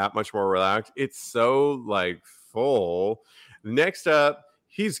sack's that much more relaxed. It's so like full. Next up,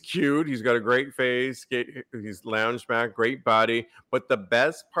 he's cute. He's got a great face. He's lounged back, great body. But the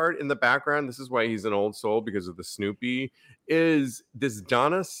best part in the background, this is why he's an old soul because of the Snoopy, is this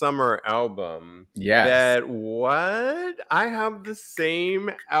Donna Summer album. Yes. That what? I have the same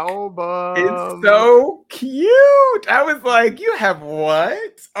It's album. so cute. I was like, you have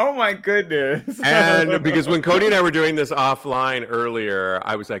what? Oh my goodness. And because when Cody and I were doing this offline earlier,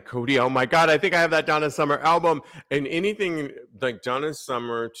 I was like, Cody, oh my God, I think I have that Donna Summer album. And anything like Donna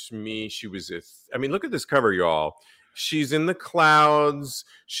Summer to me, she was, I mean, look at this cover, y'all. She's in the clouds.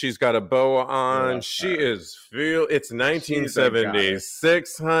 She's got a bow on. She is it's She's a goddess.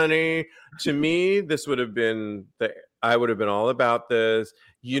 1976, honey. To me, this would have been I would have been all about this.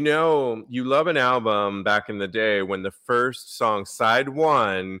 You know, you love an album back in the day when the first song, side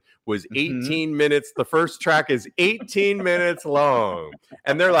one, was Mhm. 18 minutes. The first track is 18 minutes long.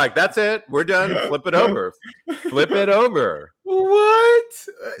 And they're like, that's it. We're done. Flip it over. Flip it over. What?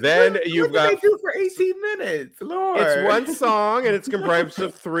 Then What you've did got they do for 18 minutes? Lord. it's one song and it's comprised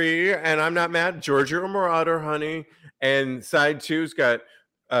of 3, and I'm not mad. Georgia or Marauder, honey. And side two's got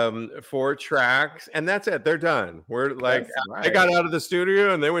 4 tracks, and that's it. They're done. We're like, That's they got right. out of the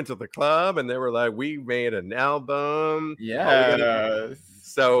studio and they went to the club and they were like, we made an album. All we gotta do. Yes.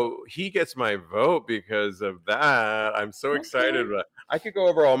 So he gets my vote because of that. I'm so excited. Okay. I could go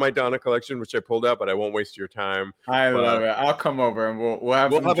over all my Donna collection, which I pulled out, but I won't waste your time. I love But it. I'll come over and we'll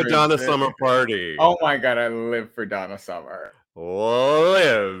have we'll some have a drinks. Donna Summer party. Oh my God, I live for Donna Summer.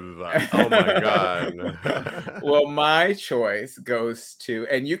 Live. Oh my God. Well, my choice goes to,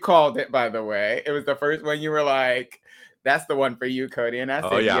 and you called it, by the way. It was the first one you were like, that's the one for you, Cody. And I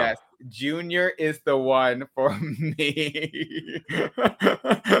said, yeah. yes, Junior is the one for me.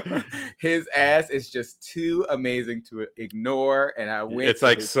 His ass is just too amazing to ignore. And I went It's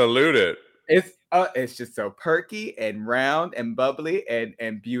like salute it. It's just so perky and round and bubbly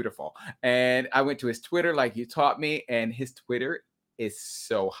and beautiful. And I went to his Twitter like you taught me, and his Twitter is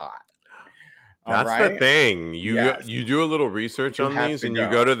so hot. That's the thing. Yes. You do a little research You on have these to and you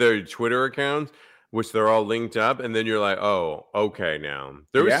go. go to their Twitter accounts, which they're all linked up, and then you're like, oh, okay, now.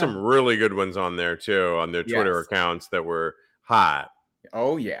 There was Yeah. some really good ones on there too, on their Twitter Yes. accounts that were hot.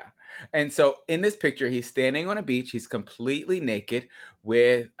 Oh yeah. And so in this picture, he's standing on a beach. He's completely naked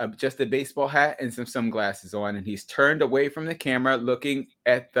with just a baseball hat and some sunglasses on, and he's turned away from the camera, looking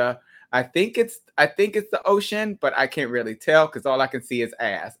at the. I think it's the ocean, but I can't really tell because all I can see is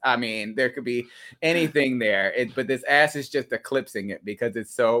ass. I mean, there could be anything there, but this ass is just eclipsing it because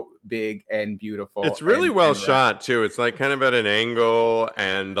it's so big and beautiful. It's really and well round. shot too. It's like kind of at an angle,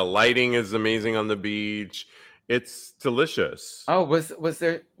 and the lighting is amazing on the beach. It's delicious. Oh, was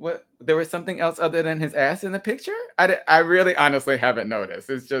there what? There was something else other than his ass in the picture? I really honestly haven't noticed.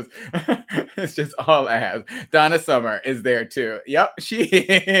 It's just it's just all ass. Donna Summer is there too. Yep, she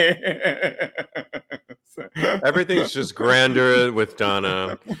is. Everything's just grander with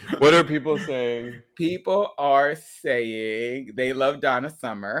Donna. What are people saying? People are saying they love Donna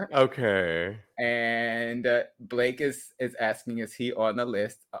Summer. Okay. And Blake is asking, is he on the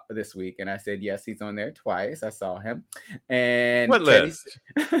list this week? And I said, yes, he's on there twice. I saw him. And what list?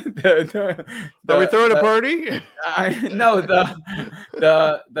 Are we throwing a party? No,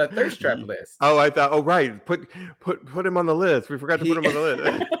 the thirst trap list. Oh, I thought. Oh, right. Put him on the list. We forgot to put him on the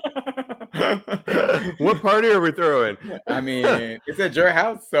list. What party are we throwing? I mean, it's at your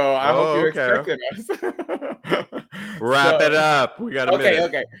house, so I hope Oh, you're okay. expecting us. Wrap it So, up. We got a okay, minute.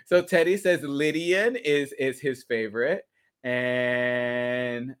 okay. So Teddy says Lydian is his favorite,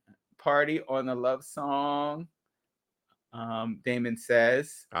 and Party on the Love Song. Damon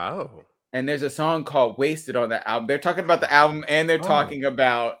says, Oh. and there's a song called Wasted on the album. They're talking about the album and they're Oh. talking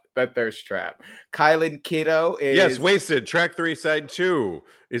about the Thirst Trap. Kylan Kiddo is Yes, Wasted, track 3, side 2.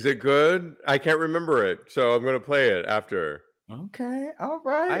 Is it good? I can't remember it, so I'm going to play it after. Okay, all I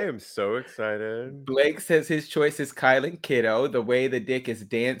right. am so excited. Blake says his choice is Kylan Kiddo, the way the dick is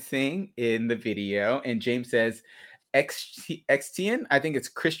dancing in the video. And James says Xtian, I think it's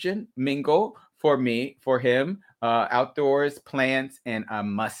Christian Mingle for me, for him. Outdoors, plants, and a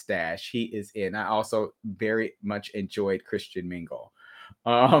mustache. He is in. I also very much enjoyed Christian Mingle.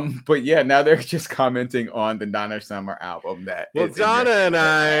 But yeah, now they're just commenting on the Donna Summer album. Well, Donna and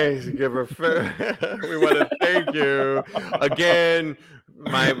I give her we want to thank you again.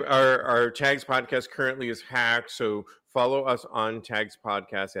 Our Tags podcast currently is hacked, so follow us on Tags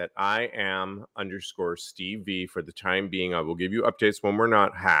podcast at @IAM_Steve V for the time being. I will give you updates when we're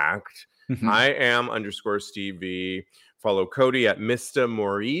not hacked. @IAM_Steve V. Follow Cody at Mr.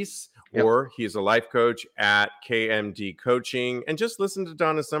 Maurice, or he's a life coach at KMD Coaching, and just listen to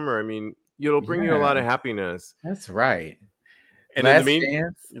Donna Summer. I mean, it'll bring you a lot of happiness. That's right. And Last in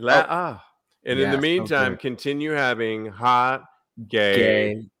the Dance. meantime, continue having hot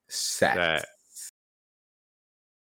gay sex.